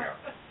 there we go.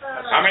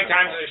 How many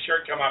times did his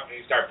shirt come up and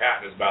he start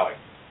patting his belly?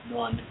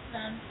 None.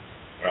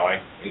 Really?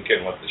 He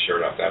couldn't lift the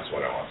shirt up. That's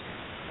what it was.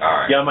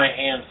 All right. Yeah, my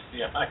hands.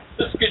 Yeah, I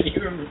just couldn't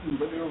even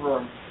maneuver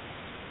them.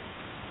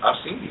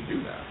 I've seen you do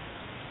that.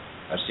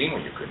 I've seen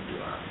when you couldn't do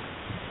that.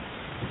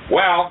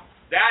 Well,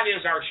 that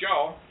is our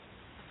show.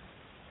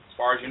 As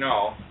far as you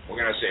know,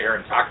 we're going to sit here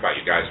and talk about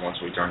you guys once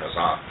we turn this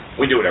off.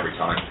 We do it every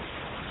time.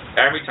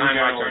 Every time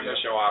I turn the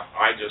show off,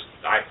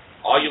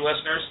 all you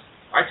listeners,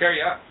 I tear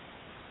you up.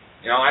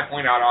 You know, I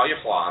point out all your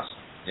flaws.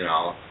 You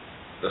know,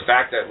 the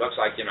fact that it looks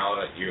like, you know,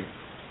 that you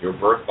were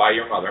birthed by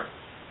your mother,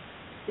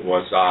 who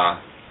was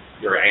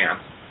your aunt,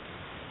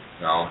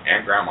 you know,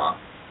 and grandma.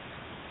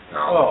 You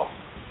know, Oh.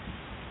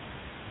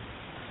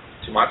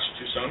 Too much?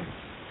 Too soon?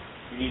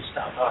 You need to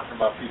stop talking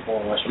about people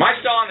in West Am I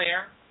still on the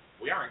air?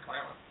 We are in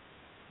Klamath.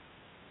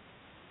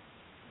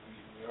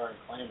 We are in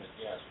Klamath,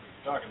 yes.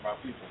 We're talking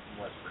about people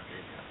from West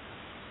Virginia.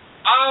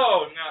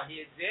 Oh, no,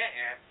 he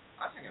didn't.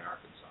 I was thinking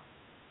Arkansas.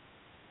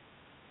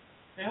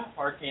 Yeah,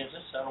 Arkansas,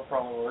 that'll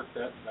probably work.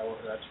 That's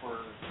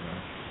where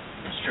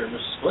Mr. and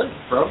Mrs. Clinton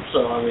from,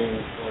 so, I mean...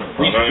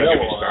 Well, don't even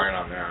get me started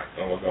on that.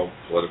 We'll go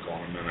political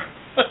in a minute.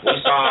 We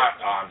saw,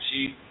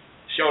 she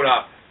showed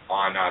up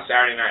on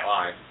Saturday Night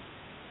Live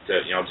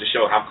to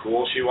show how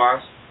cool she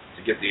was,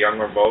 to get the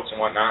younger votes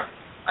and whatnot.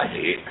 I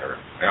hate her.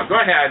 Go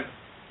ahead,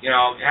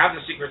 have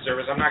the Secret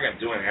Service. I'm not going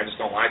to do anything. I just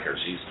don't like her.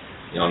 She's,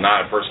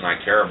 not a person I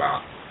care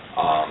about.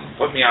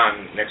 Put me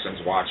on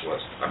Nixon's watch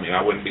list. I mean,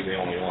 I wouldn't be the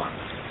only one.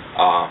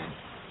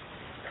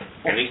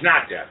 And he's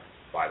not dead,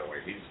 by the way.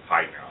 He's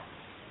hiding out.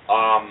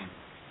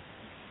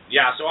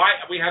 So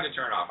we had to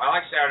turn off. I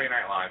like Saturday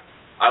Night Live.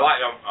 I like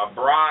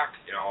Barack,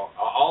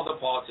 all the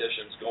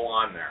politicians go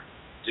on there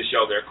to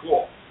show they're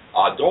cool.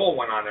 Dole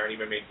went on there and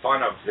even made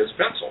fun of his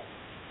pencil,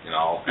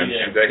 and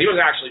he was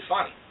actually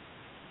funny.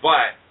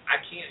 But I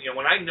can't,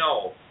 when I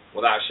know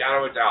without a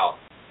shadow of a doubt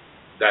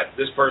that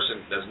this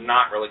person does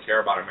not really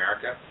care about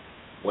America,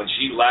 when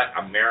she let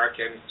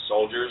American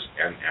soldiers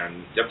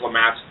and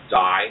diplomats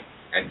die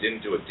and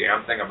didn't do a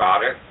damn thing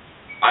about it,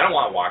 I don't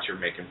want to watch her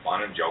making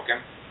fun and joking.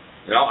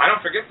 I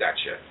don't forget that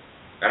shit.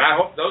 And I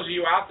hope those of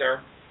you out there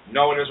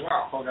know it as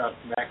well. Hold on,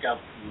 back up.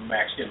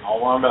 Mac's getting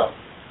all wound up.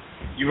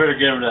 You better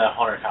get him to that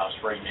haunted house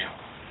right now.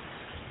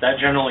 That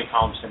generally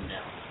calms him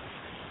down.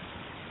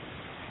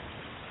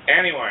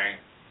 Anyway,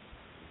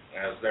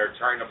 as they're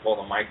trying to pull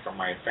the mic from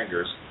my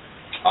fingers,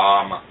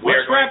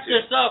 let's wrap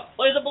this up.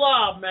 Play the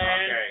blob, man.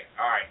 Okay,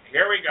 all right,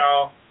 here we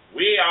go.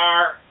 We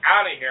are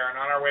out of here and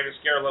on our way to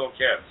scare little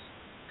kids.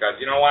 Because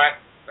you know what?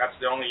 That's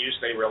the only use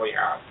they really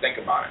have. Think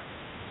about it.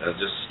 It's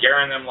just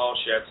scaring them little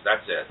shits.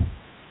 That's it.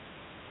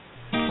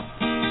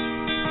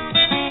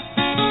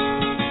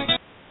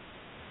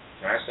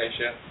 Can I say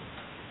shit?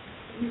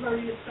 You've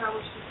already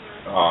established it.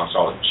 Oh,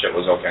 so shit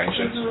was okay.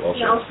 Shit's little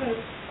shit.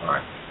 All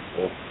right.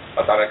 Well,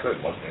 I thought I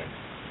could, wasn't it?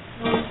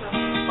 No, it's not.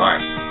 All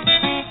right.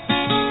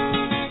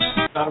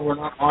 We're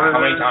not on How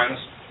many times?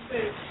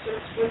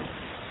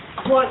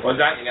 What? What's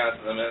that? You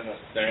got the minute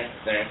thing?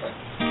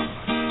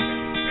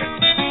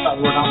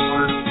 We're not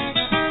on.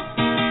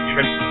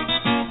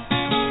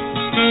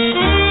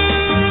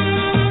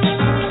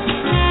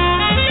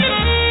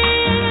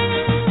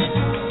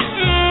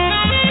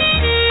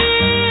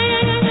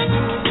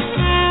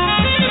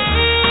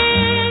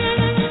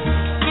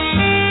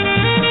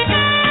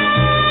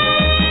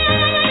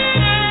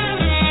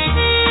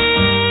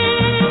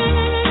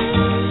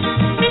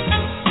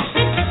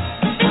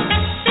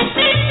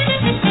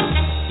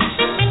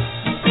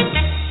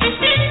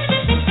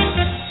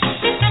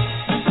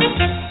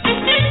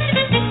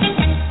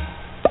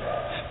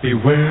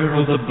 Beware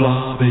of the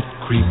blob, it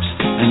creeps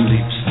and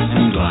leaps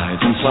and glides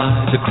and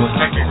slides across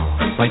the floor,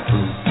 right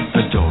through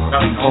the door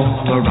and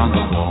all around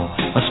the wall.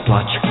 A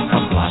splotch, a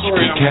blotch,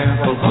 be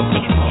careful of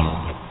the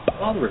blob.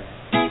 Do it.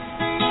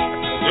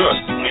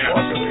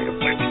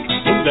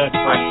 Move that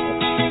question.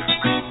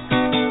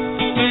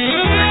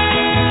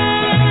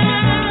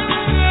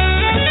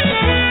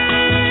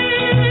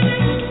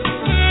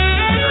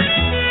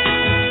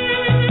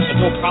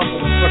 No problem.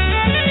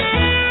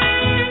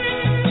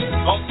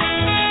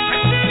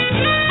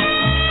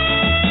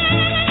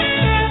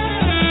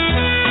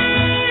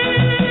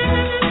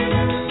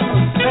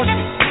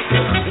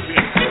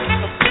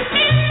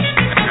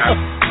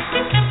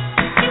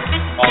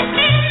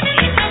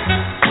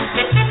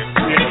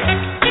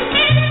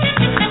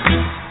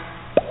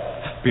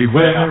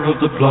 Beware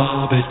of the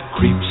blob, it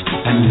creeps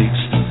and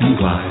leaps and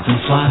glides and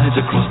slides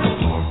across the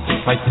floor,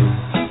 right through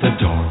the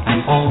door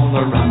and all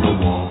around the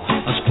wall.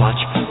 A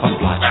splotch, a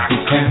blotch, be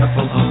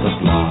careful of the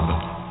blob.